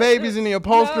dried up can't. babies in the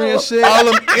upholstery No. and shit. All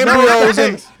them embryos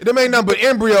and them ain't nothing but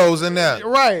embryos in there.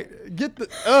 Right. Get the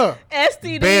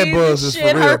STDs Bed bugs and is for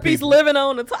shit, real, herpes people. living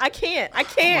on the top. I can't.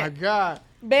 Oh my God.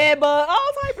 Bed bug, all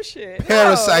type of shit.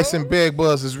 Parasites No. and bed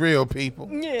bugs is real, people.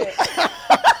 Yeah.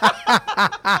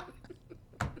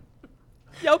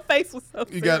 Your face was so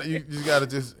You just gotta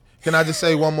just. Can I just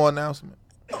say one more announcement?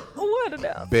 What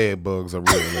enough? Bed bugs are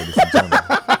real, ladies and gentlemen.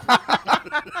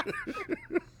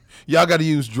 Y'all gotta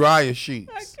use dryer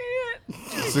sheets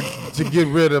I can't. to get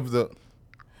rid of the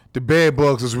bed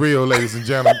bugs is real, ladies and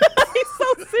gentlemen. He's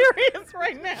so serious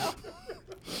right now.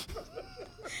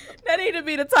 That need to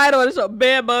be the title of the show.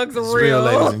 Bed bugs are It's real.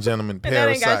 real, ladies and gentlemen. And that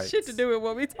ain't got Parasites. shit to do with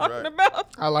what we talking Right. about.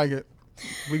 I like it.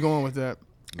 We going with that.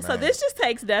 So Man. this just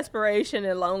takes desperation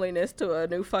and loneliness to a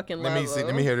new fucking Let level. me see.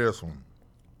 Let me hear this one.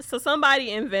 So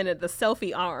somebody invented the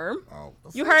selfie arm. Oh,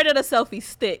 You heard of the selfie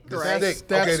stick, the right? stick.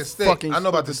 That's Okay, the stick. fucking I know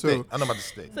about the stupid, stick. too. I know about the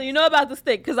stick. So you know about the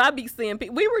stick because I be seeing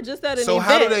people. We were just at an So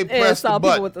event how do they and press saw the people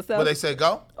button? with the selfie. But they say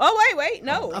go. Oh wait,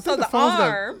 no. I So think the the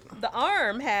phones got-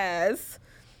 arm has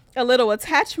a little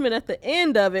attachment at the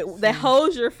end of it that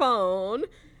holds your phone,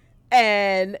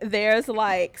 and there's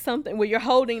like something where you're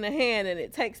holding the hand and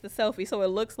it takes the selfie, so it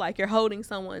looks like you're holding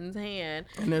someone's hand,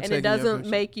 And they're and taking it your doesn't picture.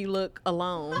 make you look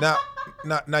alone.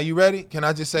 Now, you ready? Can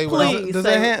I just say what? Please. Does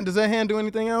that hand do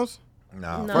anything else?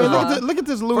 No. No. I mean, First off, look at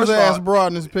this first loser of ass all- broad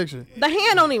in this picture. The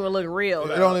hand don't even look real. It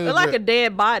Though. don't even It's look like real. a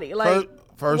dead body. Like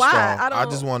First why? off, I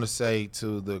just don't- want to say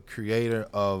to the creator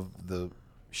of the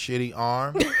shitty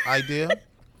arm idea,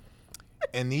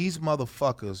 and these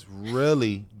motherfuckers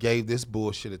really gave this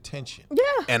bullshit attention. Yeah.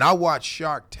 And I watched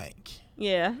Shark Tank,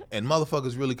 Yeah, and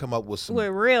motherfuckers really come up with some with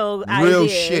real real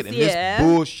ideas. shit, and yeah, this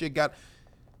bullshit got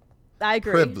I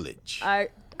agree. privilege. I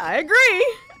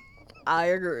agree. I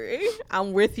agree.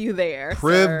 I'm with you there. Sir.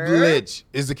 Privilege.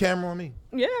 Is the camera on me?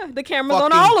 Yeah, the camera's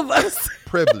on Fucking- all of us.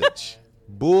 Privilege.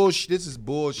 Bullshit. This is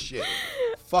bullshit.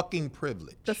 Fucking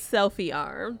privilege. The selfie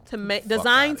arm to make Fuck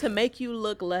designed outta to here. make you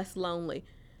look less lonely.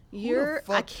 You're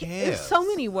I fuck can't. cares? There's so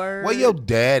many words. Where your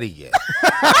daddy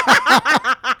at?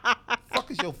 Fuck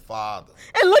is your father?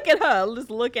 And look at her, just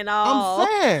looking all I'm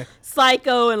saying.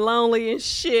 psycho and lonely and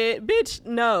shit. Bitch,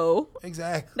 no.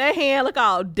 Exactly. That hand look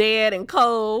all dead and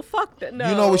cold. Fuck that. No.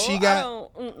 You know what she I got?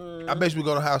 don't- mm-mm. I bet you we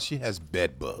go to the house. She has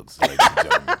bed bugs, ladies and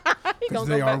gentlemen. He gonna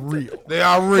They go are back to- real. They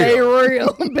are They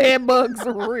real. real. Bed bugs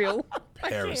are real. I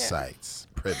can't. Parasites.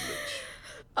 Privilege.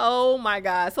 Oh my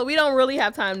God. So we don't really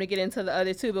have time to get into the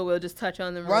other two, but we'll just touch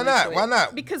on them. Why really not? quick. Why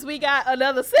not? Because we got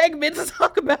another segment to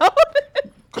talk about.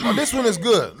 Come on, this one is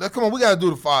good. Come on, we gotta do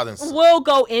the father and son. We'll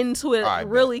go into it All right,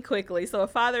 really quickly. So a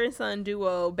father and son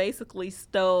duo basically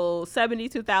stole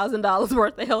 $72,000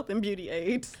 worth of health and beauty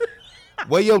aids.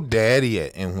 Where your daddy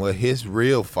at and where his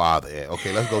real father at?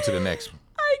 Okay, let's go to the next one.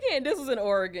 I can't. This was in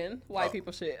Oregon. White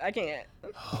people shit. I can't.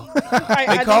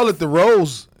 They call it the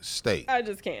Rose State. I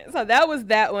just can't. So that was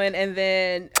that one. And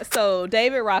then, so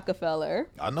David Rockefeller,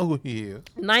 I know who he is.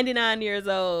 99 years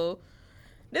old.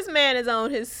 This man is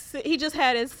on he just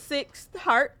had his 6th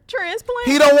heart transplant.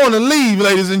 He don't want to leave,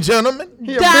 ladies and gentlemen.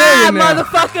 He a Die, billionaire.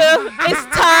 motherfucker. It's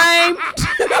time.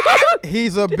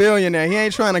 He's a billionaire. He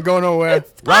ain't trying to go nowhere. Time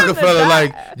to Rockefeller, die.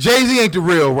 like Jay-Z ain't the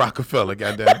real Rockefeller,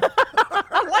 goddamn.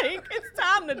 Like, it's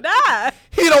time to die.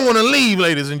 He don't want to leave,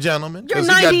 ladies and gentlemen, You're because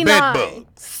he got 99. bed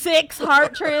bugs. 6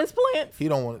 heart transplants. He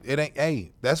don't want it. Ain't.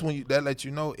 Hey, that's when that lets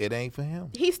you know it ain't for him.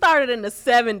 He started in the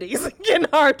 70s getting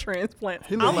heart transplants.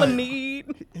 I'm look gonna like- need.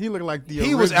 He looked like the.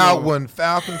 He was original- out when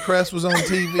Falcon Crest was on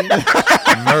TV.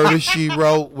 Murder, She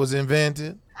Wrote was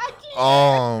invented.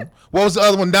 What was the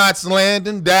other one? Knots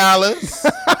Landing, Dallas.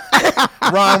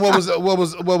 Ron, what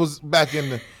was back in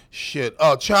the shit?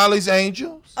 Charlie's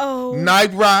Angels. Oh.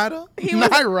 Knight Rider.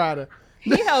 Knight Rider.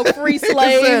 He helped free said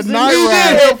slaves. Knight He Rider.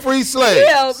 did help free slaves. He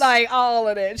helped like all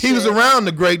of that. He was shit. around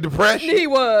the Great Depression. He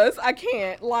was. I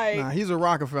can't like. Nah, he's a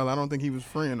Rockefeller. I don't think he was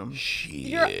freeing them.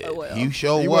 Shit, well. you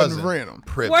sure He wasn't. wasn't freeing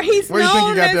them. Where he's Where do you think he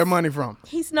known got as- that money from?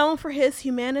 He's known for his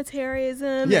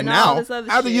humanitarianism Yeah, and now. all this other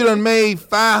After shit. you done made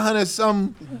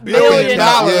 $500 Billion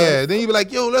dollars. yeah, then you be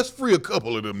like, yo, let's free a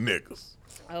couple of them niggas.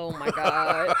 Oh my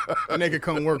god. And they could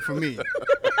come work for me.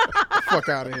 Fuck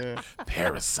out of here.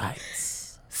 Parasites.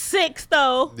 6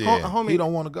 though. Yeah, homie- he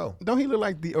don't want to go. Don't he look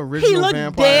like the original He looked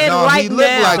vampire? dead. No, right he looked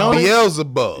now. like Don't he?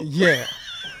 Beelzebub. Yeah.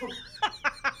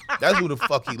 That's who the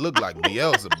fuck he looked like,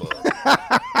 Beelzebub.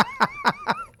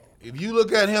 If you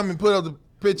look at him and put up the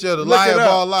picture of the Look liar it of up.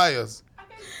 all liars,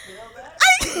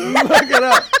 Look it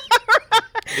up.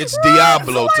 it's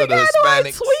Diablo So to the how do I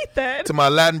Hispanics. tweet that? To my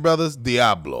Latin brothers,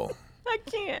 Diablo. I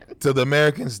can't. To the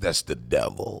Americans, that's the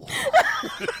devil.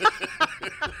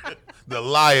 The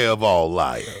liar of all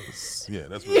liars. Yeah,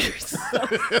 that's what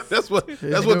that's what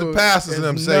the Dude, pastors and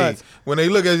them it's say. nuts. When they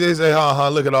look at it, they say,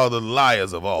 look at all the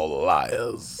liars of all the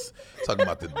liars. Talking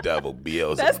about the devil,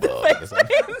 Beelzebub. That's the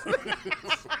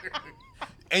face.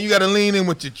 And you got to lean in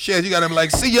with your chest. You got to be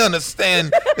like, see, you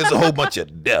understand there's a whole bunch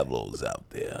of devils out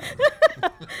there.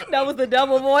 That was the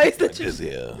devil voice that you. Just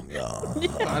here. Oh,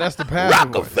 that's the pastor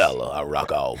voice. Rockefeller. I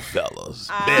rock all fellas.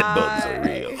 Bed bugs are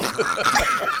real.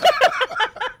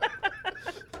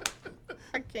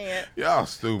 I can't. Y'all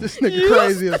stupid. This nigga You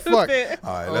crazy as fuck. stupid.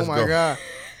 All right, Oh let's my go. God.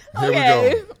 Here we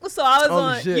Okay. go. So I was Holy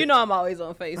on. shit. You know, I'm always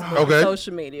on Facebook, Okay.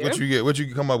 social media. What you get? What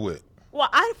you come up with? Well,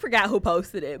 I forgot who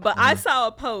posted it, but I saw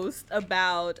a post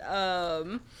about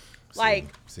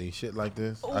like See shit like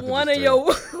this. I could one just of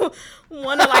tell. your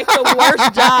one of like the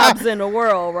worst jobs in the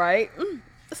world, right?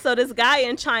 So this guy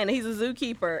in China, he's a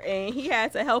zookeeper, and he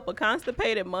had to help a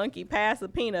constipated monkey pass a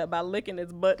peanut by licking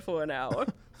its butt for an hour.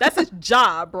 That's his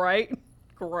job, right?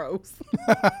 Gross.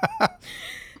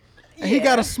 And he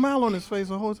got a smile on his face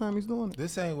the whole time he's doing it.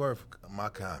 This ain't worth my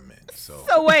comment. So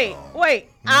Wait.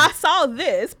 I saw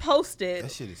this posted.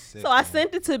 that shit is sick. So I man.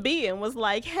 sent it to B and was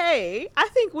like, hey, I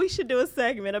think we should do a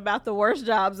segment about the worst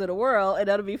jobs in the world, and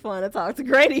that'll be fun to talk to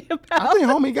Grady I about. think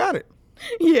homie got it.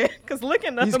 Yeah, because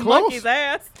looking at He's the close. monkey's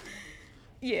ass.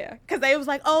 Yeah, because they was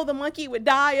like, oh, the monkey would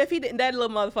die if he didn't. That little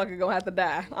motherfucker gonna have to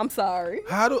die. I'm sorry.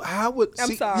 How would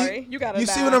I'm sorry. You gotta You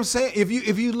see die. what I'm saying? If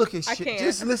you look at I shit, can't.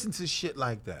 just listen to shit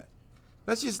like that.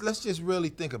 Let's just really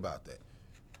think about that.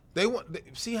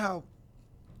 See how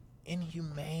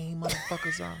inhumane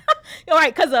motherfuckers are. All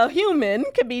right, because a human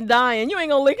could be dying. You ain't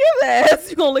gonna lick his ass.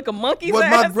 You gonna lick a monkey's What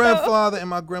ass. my though. grandfather and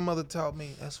my grandmother taught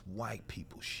me, that's white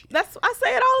people shit. That's I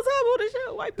say it all the time on the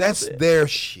show. White people That's shit. their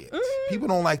shit. Mm-hmm. People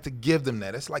don't like to give them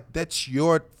that. It's like that's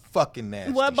your fucking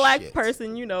nasty What black shit.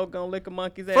 person you know gonna lick a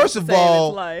monkey's ass? First to of save all,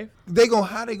 its life?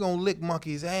 how they gonna lick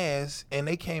monkey's ass and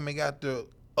they came and got the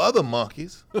other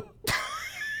monkeys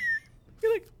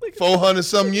Look at 400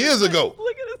 some years ago.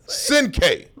 Look at his face.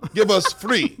 Sinke, give us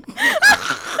free.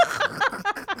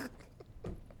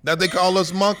 That they call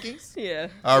us monkeys? Yeah.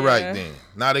 All right yeah. then.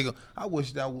 Now they go. I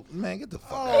wish that man get the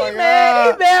fuck out. He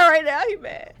mad. He mad right now. He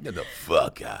mad. Get the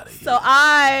fuck out of here. So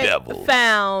I Devils.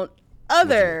 found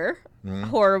other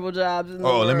horrible jobs in the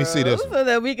world. Oh, let me see this one. so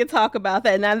that we can talk about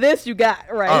that. Now this you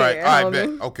got right all right, here. all right,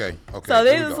 homie. bet. Okay. So here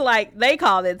this we is go. like they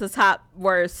call it the top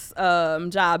worst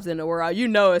jobs in the world. You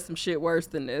know it's some shit worse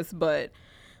than this, but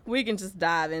we can just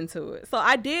dive into it. So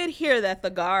I did hear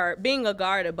that being a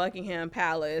guard at Buckingham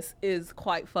Palace is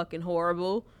quite fucking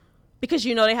horrible because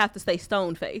you know they have to stay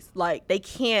stone faced. Like they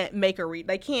can't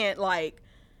they can't like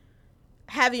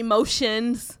have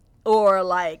emotions or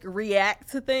like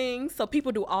react to things. So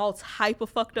people do all type of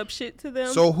fucked up shit to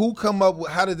them. So who come up with?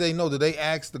 How did they know? Did they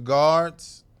ask the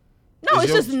guards? no, is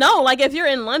it's your- just no. Like if you're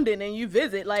in London and you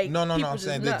visit, like No. people I'm just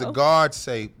saying, know. did the guards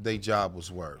say their job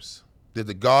was worse? Did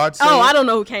the guards say? Oh, it? I don't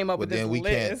know who came up Well, with this then we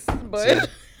list, can't. but See,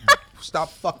 stop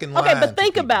fucking lying. okay, but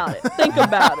think to people. about it. Think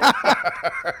about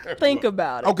it. Think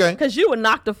about it. Okay. Because you would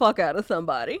knock the fuck out of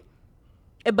somebody.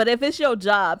 But if it's your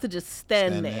job to just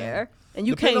stand there and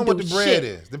you Depending can't on do what the bread shit,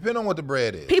 is. Depending on what the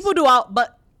bread is. people do all.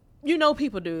 But you know,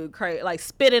 people do crazy, like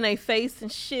spit in their face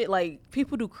and shit. Like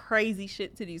people do crazy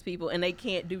shit to these people, and they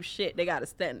can't do shit. They gotta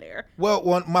stand there.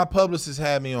 Well, my publicist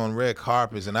had me on red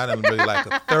carpets, and I didn't really like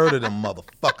a third of them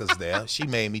motherfuckers there. She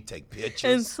made me take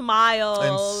pictures And smile.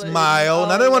 And now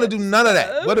they didn't want to do none of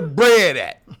that. Where the bread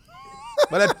at?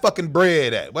 Where that fucking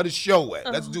bread at? Where the show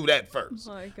at? Let's do that first.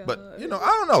 Oh my God. But I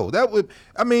don't know. That would,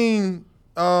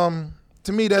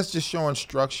 to me, that's just showing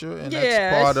structure, and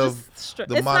that's part of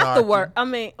the it's monarchy. not the word. I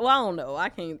mean, well, I don't know. I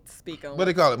can't speak on What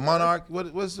they call it? Monarch?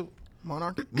 What's the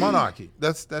Monarchy. monarchy?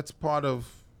 That's part of.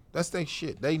 That's their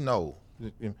shit. They know.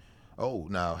 Oh,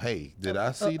 now, hey, did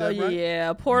I see that right? Yeah,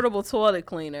 a portable toilet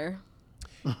cleaner.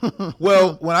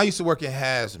 Well, when I used to work in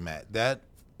hazmat,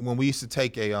 when we used to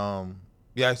take I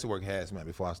used to work hazmat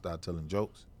before I started telling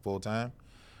jokes full time.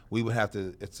 We would have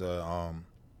to. It's a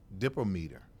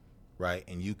diplometer, right?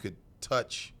 And you could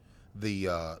touch the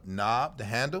knob, the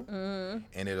handle, and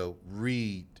it'll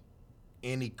read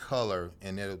any color,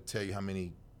 and it'll tell you how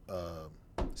many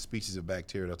species of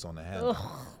bacteria that's on the handle.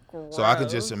 Ugh, So I could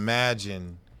just gross.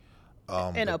 imagine.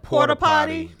 And the a porta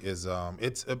potty is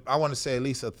it's I want to say at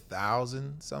least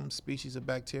 1,000 some species of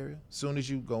bacteria. As soon as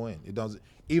you go in, it doesn't.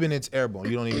 Even it's airborne.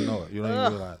 You don't even know it. You don't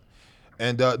even realize.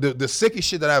 And the sickest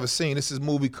shit that I ever seen. This is a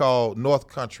movie called North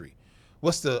Country.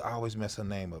 I always mess her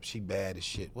name up. She bad as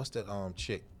shit. What's that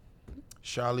chick?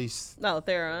 Charlize. No,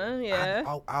 Theron, yeah.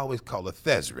 I always call her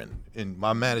Theron, and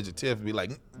my manager Tiff would be like,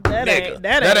 that "Nigga, ain't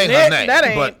that ain't her name." That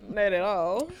ain't But that at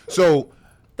all. so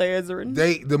Theron.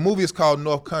 the movie is called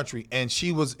North Country, and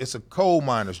it's a coal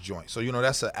miner's joint. So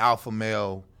that's an alpha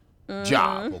male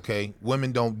job. Okay,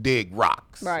 women don't dig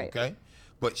rocks. Right. Okay,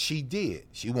 but she did.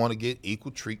 She want to get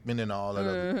equal treatment and all that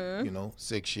other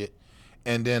sick shit,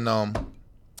 and then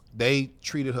they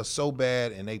treated her so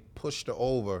bad, and they pushed her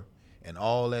over, and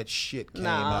all that shit came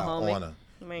out homie. on her.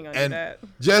 We ain't gonna And do that.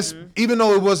 just even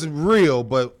though it wasn't real,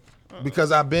 but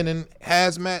because I've been in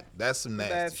hazmat, that's some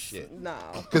nasty That's shit. no.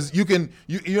 Because you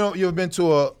ever been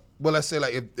to let's say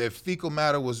like if fecal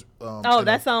matter was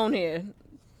That's on here.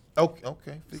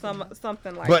 okay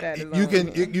Something like but that. Is you on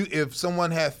can here. you if someone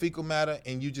had fecal matter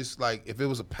and you just like if it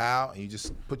was a pal and you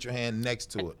just put your hand next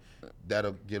to it,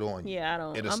 that'll get on you. Yeah, I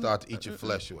don't. It'll I'm- start to eat your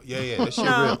flesh away. Yeah, that shit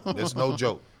No. real. It's no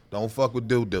joke. Don't fuck with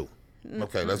doo.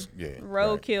 Okay, let's right.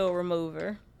 Roadkill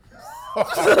remover.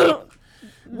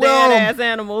 Well, Dead ass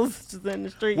animals just in the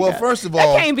street. well, guys. first of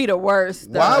all, that can't be the worst.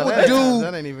 Why though. would That- dude?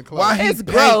 that ain't even close. Why he It's paint,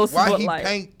 gross, Why but he like-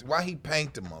 paint? Why he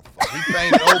paint the motherfucker? He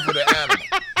painted over the animal.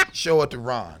 Show it to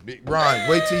Ron. Ron,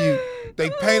 wait till you. They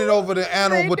painted over the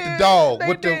animal They with the did. dog, They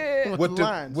with did. the With the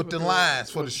lines. with the lines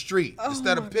for the street.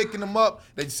 Instead of picking them up,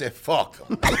 they just said fuck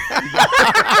them.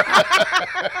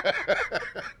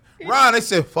 Ron, they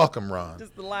said fuck him, Ron.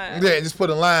 Just the line. Yeah, just put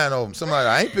a line over him. Somebody,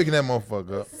 I ain't picking that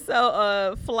motherfucker up.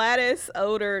 So, flattest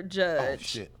odor Oh judge.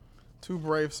 shit. Two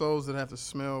brave souls that have to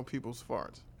smell people's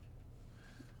farts.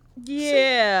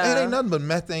 Yeah. It ain't nothing but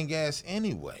methane gas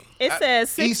anyway. It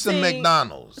says eat some 16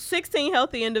 McDonald's. 16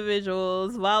 healthy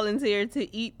individuals volunteered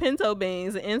to eat pinto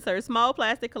beans and insert small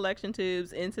plastic collection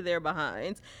tubes into their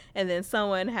behinds. And then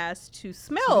someone has to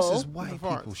smell. This is white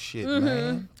farts. people shit,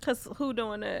 man. Because who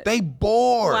doing that? They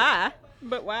bored. Why?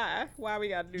 But why? Why we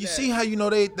got to do You that? see how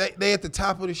they at the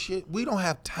top of the shit? We don't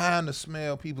have time to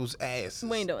smell people's asses.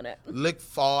 We ain't doing that. Lick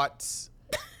farts.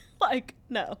 Like,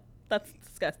 no. That's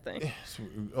disgusting.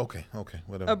 Okay,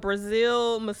 whatever. A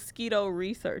Brazil mosquito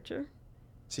researcher.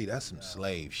 See, that's some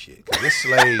slave shit. 'Cause there's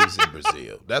slaves in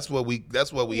Brazil. That's what we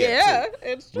Yeah, at too.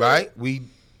 it's true. Right?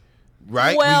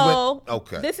 Right? Well,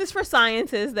 okay. this is for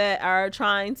scientists that are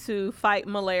trying to fight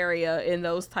malaria in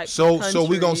those types of So countries.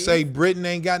 we gonna say Britain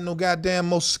ain't got no goddamn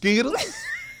mosquitoes?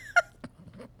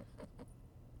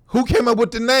 Who came up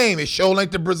with the name? It sure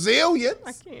ain't the Brazilians.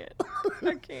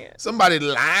 I can't. Somebody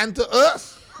lying to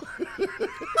us.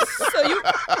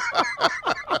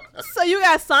 So you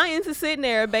got scientists sitting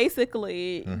there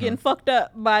basically getting fucked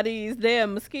up by these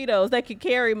damn mosquitoes that could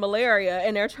carry malaria,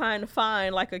 and they're trying to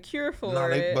find like a cure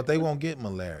for it. But they won't get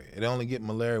malaria. They only get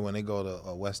malaria when they go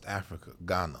to West Africa,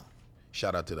 Ghana.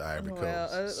 Shout out to the Ivory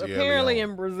Coast. Sierra Apparently Leone.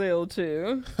 in Brazil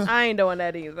too. I ain't doing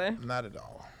that either. Not at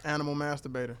all. Animal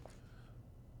masturbator.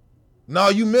 No,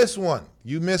 you missed one.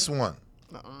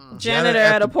 Janitor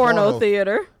at a porno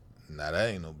theater. Nah, that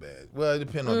ain't no bad. Well, it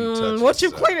depends on who you touch. What you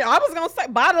so. cleaning? I was gonna say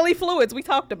bodily fluids. We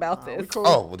talked about this. cool.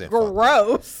 Oh, well then. fuck that.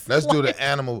 Gross. Let's do the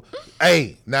animal.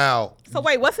 Hey, now So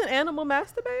wait, what's an animal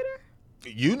masturbator?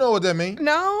 you know what that means?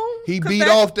 No. He 'cause beat that-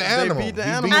 off the They animal. beat the He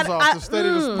animals off to steady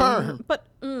the sperm. But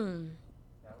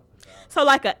so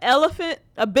like an elephant,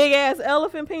 a big ass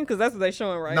elephant penis, because that's what they're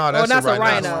showing, right? No, that's that's a a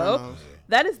rhino. rhino.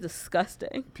 That is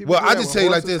disgusting. People Well, do I that just with tell you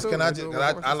like horses this. too. Can I They just? do it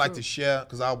 'Cause with I like horses to too. share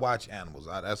because I watch animals.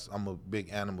 I'm a big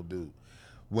animal dude.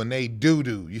 When they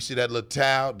do, you see that little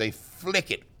towel? They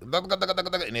flick it, and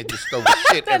they just throw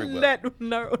shit everywhere. That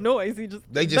noise. He just.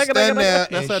 They just stand there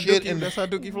That's and how shit. Dookie. And That's how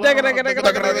Dookie fly.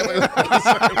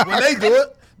 when they do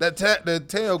it, the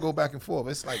tail go back and forth.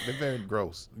 It's like they're very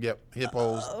gross. Yep,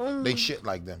 hippos. They shit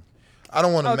like them. I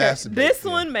don't want to Okay, masturbate. this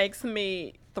yeah. one makes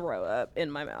me throw up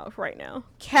in my mouth right now.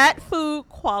 Cat food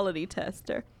quality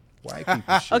tester. White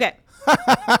people shit. Okay.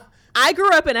 I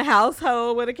grew up in a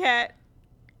household with a cat.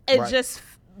 And Right. just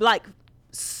like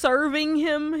serving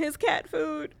him his cat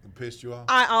food, Pissed you off?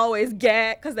 I always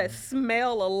gag because that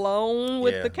smell alone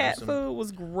with Yeah, the cat that's food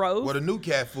was gross. Well, the new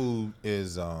cat food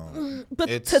is but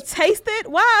it's to taste it,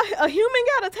 why a human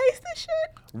gotta taste this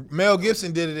shit? Mel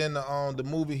Gibson did it in the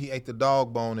movie. He ate the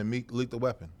dog bone and Lethal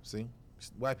Weapon. See,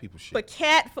 white people shit. But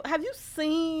cat food, have you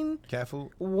seen cat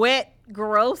food, wet,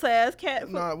 gross ass cat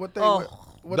food? Nah, what they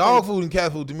what dog they, food and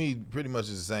cat food to me pretty much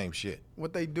is the same shit.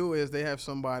 What they do is they have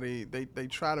somebody. They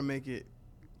try to make it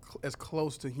as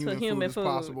close to human, human food food, as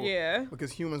possible. yeah. Because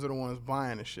humans are the ones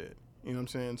buying the shit. You know what I'm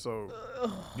saying? So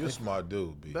You're a smart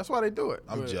dude, B. that's why they do it.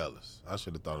 I'm But jealous. I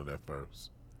should have thought of that first.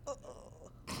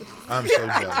 I'm so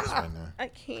jealous right now. I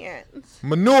can't.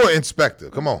 Manure inspector.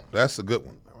 Come on, that's a good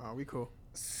one. Wow, we cool.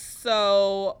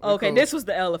 So okay, cool. this was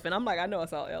the elephant. I'm like, I know I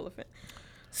saw elephant.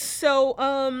 So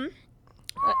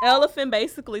an elephant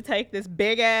basically take this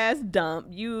big ass dump.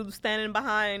 You standing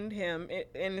behind him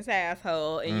in his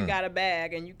asshole, and you got a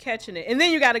bag, and you catching it, and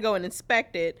then you got to go and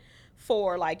inspect it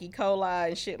for like E. coli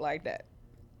and shit like that.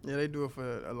 Yeah, they do it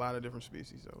for a lot of different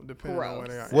species, though, depending on where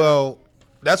they are. Well,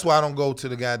 that's why I don't go to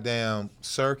the goddamn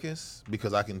circus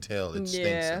because I can tell it stinks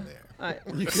Yeah. in there.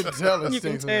 You can tell it You can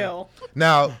stinks in there. tell.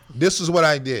 Now, this is what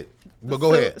I did. But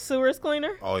go ahead. Sewers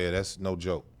cleaner. Oh yeah, that's no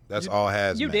joke. That's all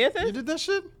hazmat. You did You this? did that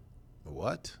shit?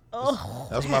 What? Oh,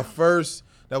 That was my first.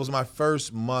 That was my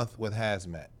first month with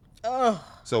hazmat. oh,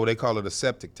 So they call it a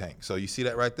septic tank. So you see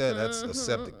that right there? That's a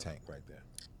septic tank right there.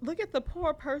 look at the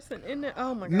poor person in there.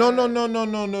 Oh my god. No.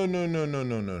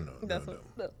 That's what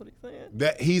he's saying.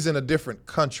 That he's in a different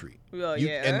country. Well, In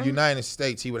yeah. the United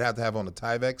States, he would have to have on a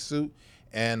Tyvek suit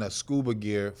and a scuba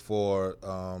gear for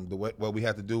what we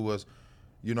had to do was,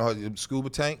 you know, the scuba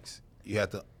tanks. You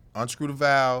had to unscrew the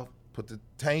valve, put the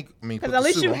tank. Because at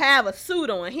least you have a suit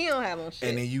on. He don't have on shit.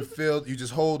 And then you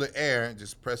just hold the air and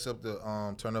just press up the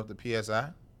turn up the PSI,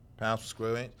 pounds per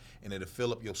square inch, and it'll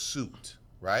fill up your suit,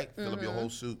 right? Fill up your whole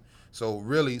suit. So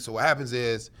what happens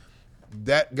is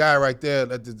that guy right there,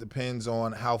 that just depends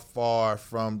on how far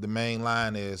from the main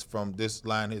line is from this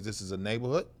line. This is a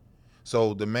neighborhood.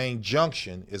 So the main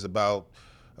junction is about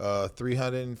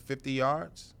 350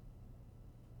 yards.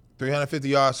 350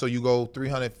 yards, so you go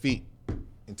 300 feet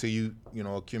until you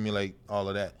accumulate all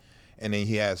of that. And then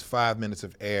he has 5 minutes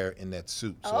of air in that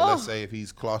suit. So let's say if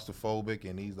he's claustrophobic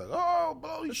and he's like, oh,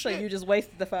 blow so shit. you just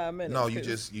wasted the 5 minutes. No, you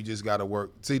 'cause just got to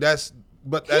work. See, that's he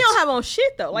don't have on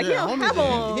shit though. Like he don't have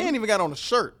on. He ain't even got on a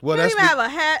shirt. well, He don't that's even have a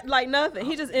hat, like nothing.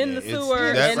 He just in the it's-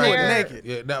 sewer that in right there. naked.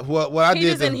 Yeah, now, what I He did.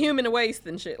 just in human waste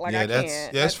and shit. Like I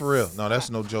can't. That's for real. No,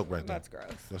 that's no joke right there. That's gross.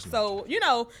 That's So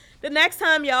the next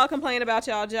time y'all complain about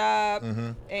y'all job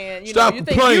and Stop you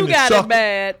think complaining, you got sucker. it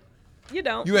bad, you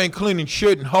don't. You ain't cleaning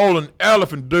shit and holding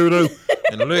elephant doo-doo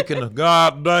and licking the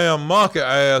goddamn monkey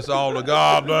ass all the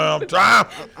goddamn time.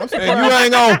 And you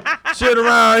ain't gonna sit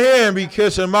around here and be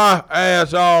kissing my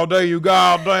ass all day, you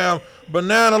goddamn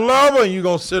banana lover, and you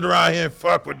gonna sit around here and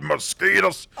fuck with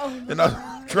mosquitoes. And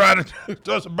I try to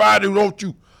tell somebody, don't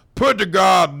you put the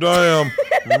goddamn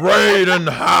raid in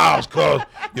the house, cause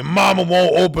your mama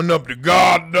won't open up the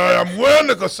goddamn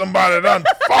window cause somebody done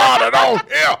farted on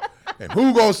here. And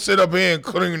who gonna sit up here and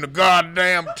clean the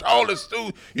goddamn toilet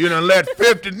stool? You done let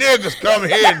 50 niggas come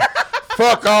here and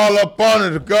fuck all up under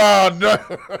the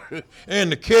goddamn in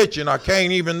the kitchen. I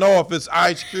can't even know if it's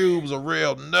ice cubes or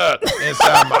real nut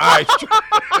inside my ice cube.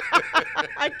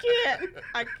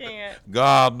 I can't.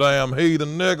 Goddamn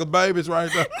heathen nigga babies right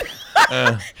there.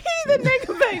 He the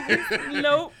nigga baby.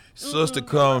 Nope. Sister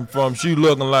coming from, she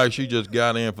looking like she just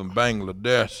got in from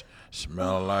Bangladesh.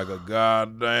 Smelling like a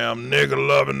goddamn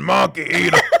nigga-loving monkey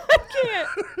eater.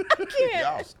 I can't.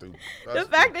 Y'all stupid. The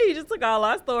fact that he just took all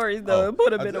our stories though and put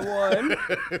them in one.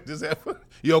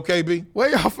 You okay, B? Where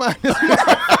y'all find this?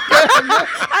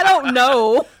 I don't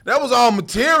know. That was all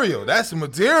material. That's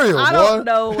material, boy. I don't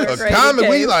know where a Grady comic,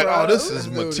 we came like, from. oh, this is This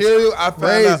dude is material. I found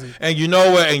out. crazy. And you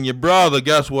know what? And your brother,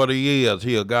 guess what he is?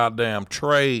 He a goddamn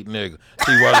trade nigga.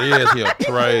 See what he is? He a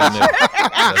trade nigga.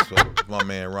 That's what my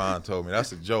man Ron told me.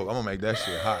 That's a joke. I'm gonna make that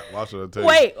shit hot. Watch what I tell you.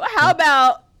 Wait, how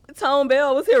about Tone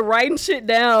Bell was here writing shit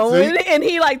down, and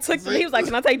he like took. He was like,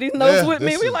 "Can I take these notes with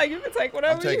me?" We like, "You can take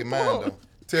whatever." I'm taking you mine want. though.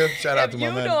 Tiff, shout out to my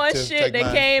man. You doing Tiff, shit that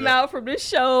mine. came out from this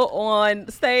show on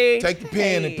stage. Take the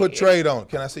pen and put trade on it.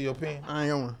 Can I see your pen? I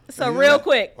ain't on one. So real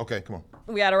quick, Okay, come on.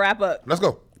 we got to wrap up. Let's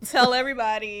go. Tell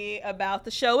everybody about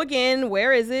the show again.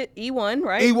 Where is it? E1,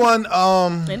 right?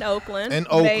 E1 in Oakland. in Bay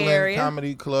Oakland Area.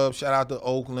 Comedy Club. Shout out to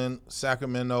Oakland,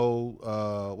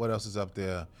 Sacramento. What else is up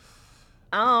there?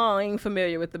 I ain't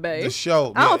familiar with the Bay. The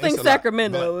show. I yeah, don't think it's a lot,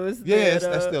 Sacramento but- is. Yeah, there,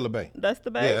 that's still a Bay. That's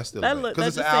the Bay. Yeah, that's still a Bay. Because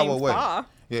it's an just hour seems away. far.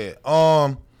 Yeah.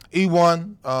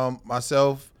 E1,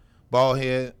 myself,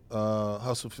 Baldhead,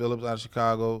 Hustle Phillips out of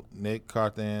Chicago, Nick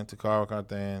Carthan, Takara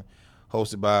Carthan,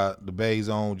 hosted by the Bay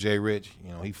Zone, Jay Rich.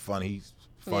 You know, he funny. He's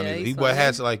funny. Yeah, he's he wear funny.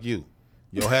 hats like you.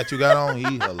 Your hat you got on,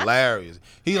 he hilarious.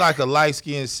 He like a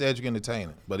light-skinned Cedric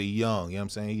Entertainer, but he young. You know what I'm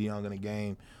saying? He young in the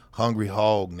game. Hungry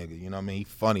hog, nigga. You know what I mean? He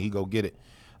funny. He go get it.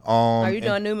 Are you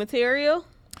doing new material?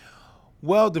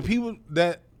 Well, the people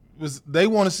that they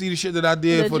want to see the shit that I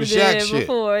did That for the you Shaq did shit.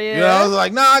 before, You know, yeah. I was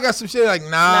like, nah, I got some shit. Like,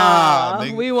 nah,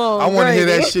 nigga. we won't I want to hear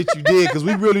grade that it. shit you did because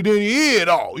we really didn't hear it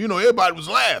all. You know, everybody was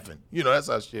laughing. You know, that's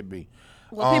how shit be.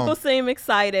 Well, people seem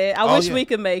excited. I oh, wish yeah. we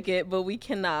could make it, but we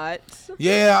cannot.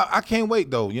 Yeah, I can't wait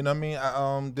though. You know what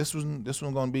I mean? This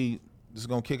one gonna be. This is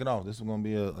gonna kick it off. This is gonna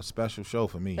be a special show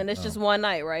for me. And it's just one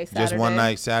night, right? Saturday? Just one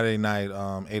night, Saturday night,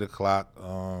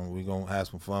 8:00. We gonna have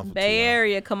some fun for Bay 2 hours.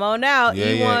 Area, come on out. Yeah,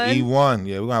 E1. yeah, E1.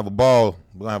 Yeah, we're gonna have a ball.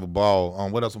 We're gonna have a ball.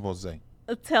 What else am I supposed to say?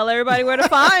 Tell everybody where to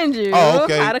find you. Oh,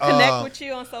 okay. How to connect with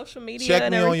you on social media. Check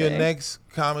and me on your everything. next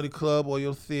comedy club or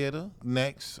your theater.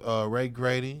 Next, Ray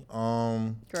Grady.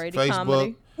 Grady Facebook.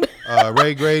 Comedy.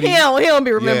 Ray Grady. He don't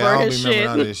be remembering I don't his remember shit.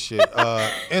 none of this shit.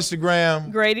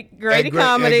 Instagram. Grady at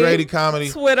Comedy. Grady Comedy.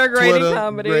 Twitter Grady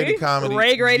Comedy. Grady Comedy.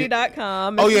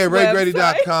 RayGrady.com. Oh is yeah, his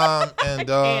RayGrady.com website.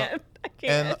 and I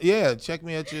can't. and yeah, check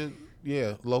me at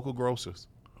your local grocers.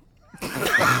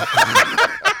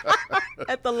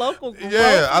 At the local.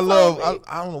 Yeah, I love. grocery.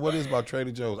 I don't know what it is about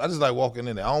Trader Joe's. I just like walking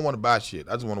in there. I don't want to buy shit.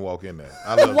 I just want to walk in there.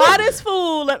 I love Why Trader this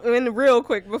Joe's. fool? Real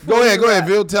quick before. Go we ahead, wrap,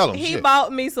 Bill. Tell him. He shit.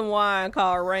 bought me some wine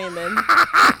called Raymond.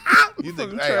 You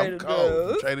think, from hey, I'm Trader cold.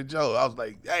 Joe's. Trader Joe's. I was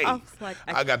like, hey, I was like,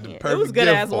 I got the can't. perfect It was good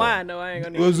gift ass for him. wine though. I ain't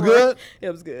gonna. It was front. good? It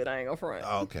was good. I ain't gonna front.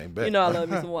 Okay, bet. You know I love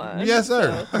me some wine. Yes,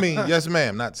 sir. so. I mean, yes,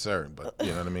 ma'am. Not sir, but you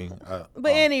know what I mean.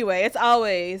 But anyway, it's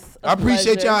always. I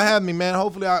appreciate pleasure. y'all having me, man.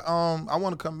 Hopefully, I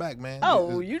want to come back, man.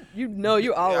 Oh, you know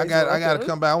you always. I got to welcome.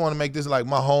 come back. I want to make this like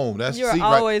my home. That's You're seat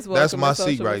always right. That's welcome my to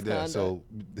seat Social right there. So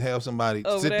have somebody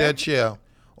Over sit there? that chair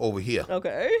over here.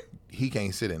 Okay. He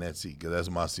can't sit in that seat because that's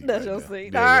my seat. That's right your there.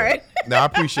 seat. All right. Now I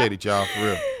appreciate it, y'all, for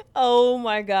real. Oh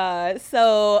my God.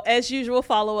 So as usual,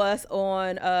 follow us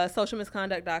on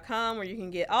socialmisconduct.com where you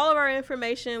can get all of our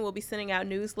information. We'll be sending out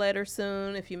newsletters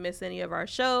soon. If you miss any of our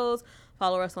shows,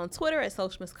 follow us on Twitter at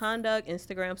Social Misconduct,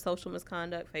 Instagram Social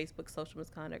Misconduct, Facebook Social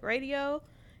Misconduct Radio.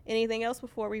 Anything else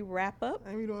before we wrap up?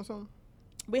 Ain't we doing something?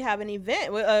 We have an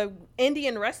event,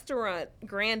 Indian restaurant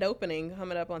grand opening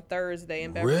coming up on Thursday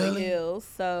in Beverly Really? Hills.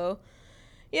 So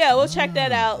yeah, we'll check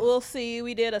that out. We'll see.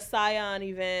 We did a Scion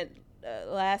event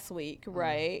last week,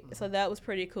 right? So that was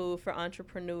pretty cool for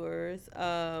entrepreneurs.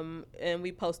 And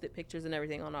we posted pictures and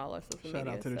everything on all our social media.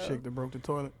 Shout out to the so. chick that broke the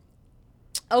toilet.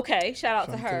 Okay, shout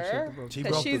out to Shout out to the chick her that broke the She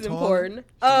because broke the she's toilet? important.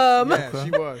 Yeah,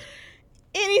 she was.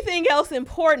 Anything else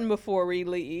important before we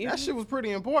leave? That shit was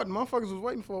pretty important. Motherfuckers was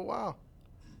waiting for a while.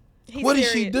 He's What did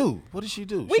she serious. do? What did she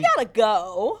do? We gotta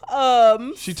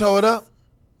go. She tore it up?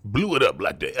 Blew it up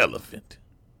like the elephant.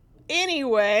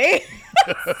 Anyway,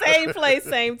 same place,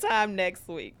 same time next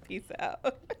week. Peace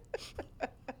out.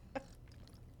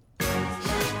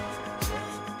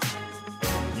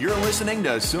 You're listening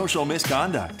to Social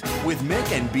Misconduct with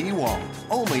Mick and B. Wall,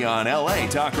 only on LA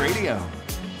Talk Radio.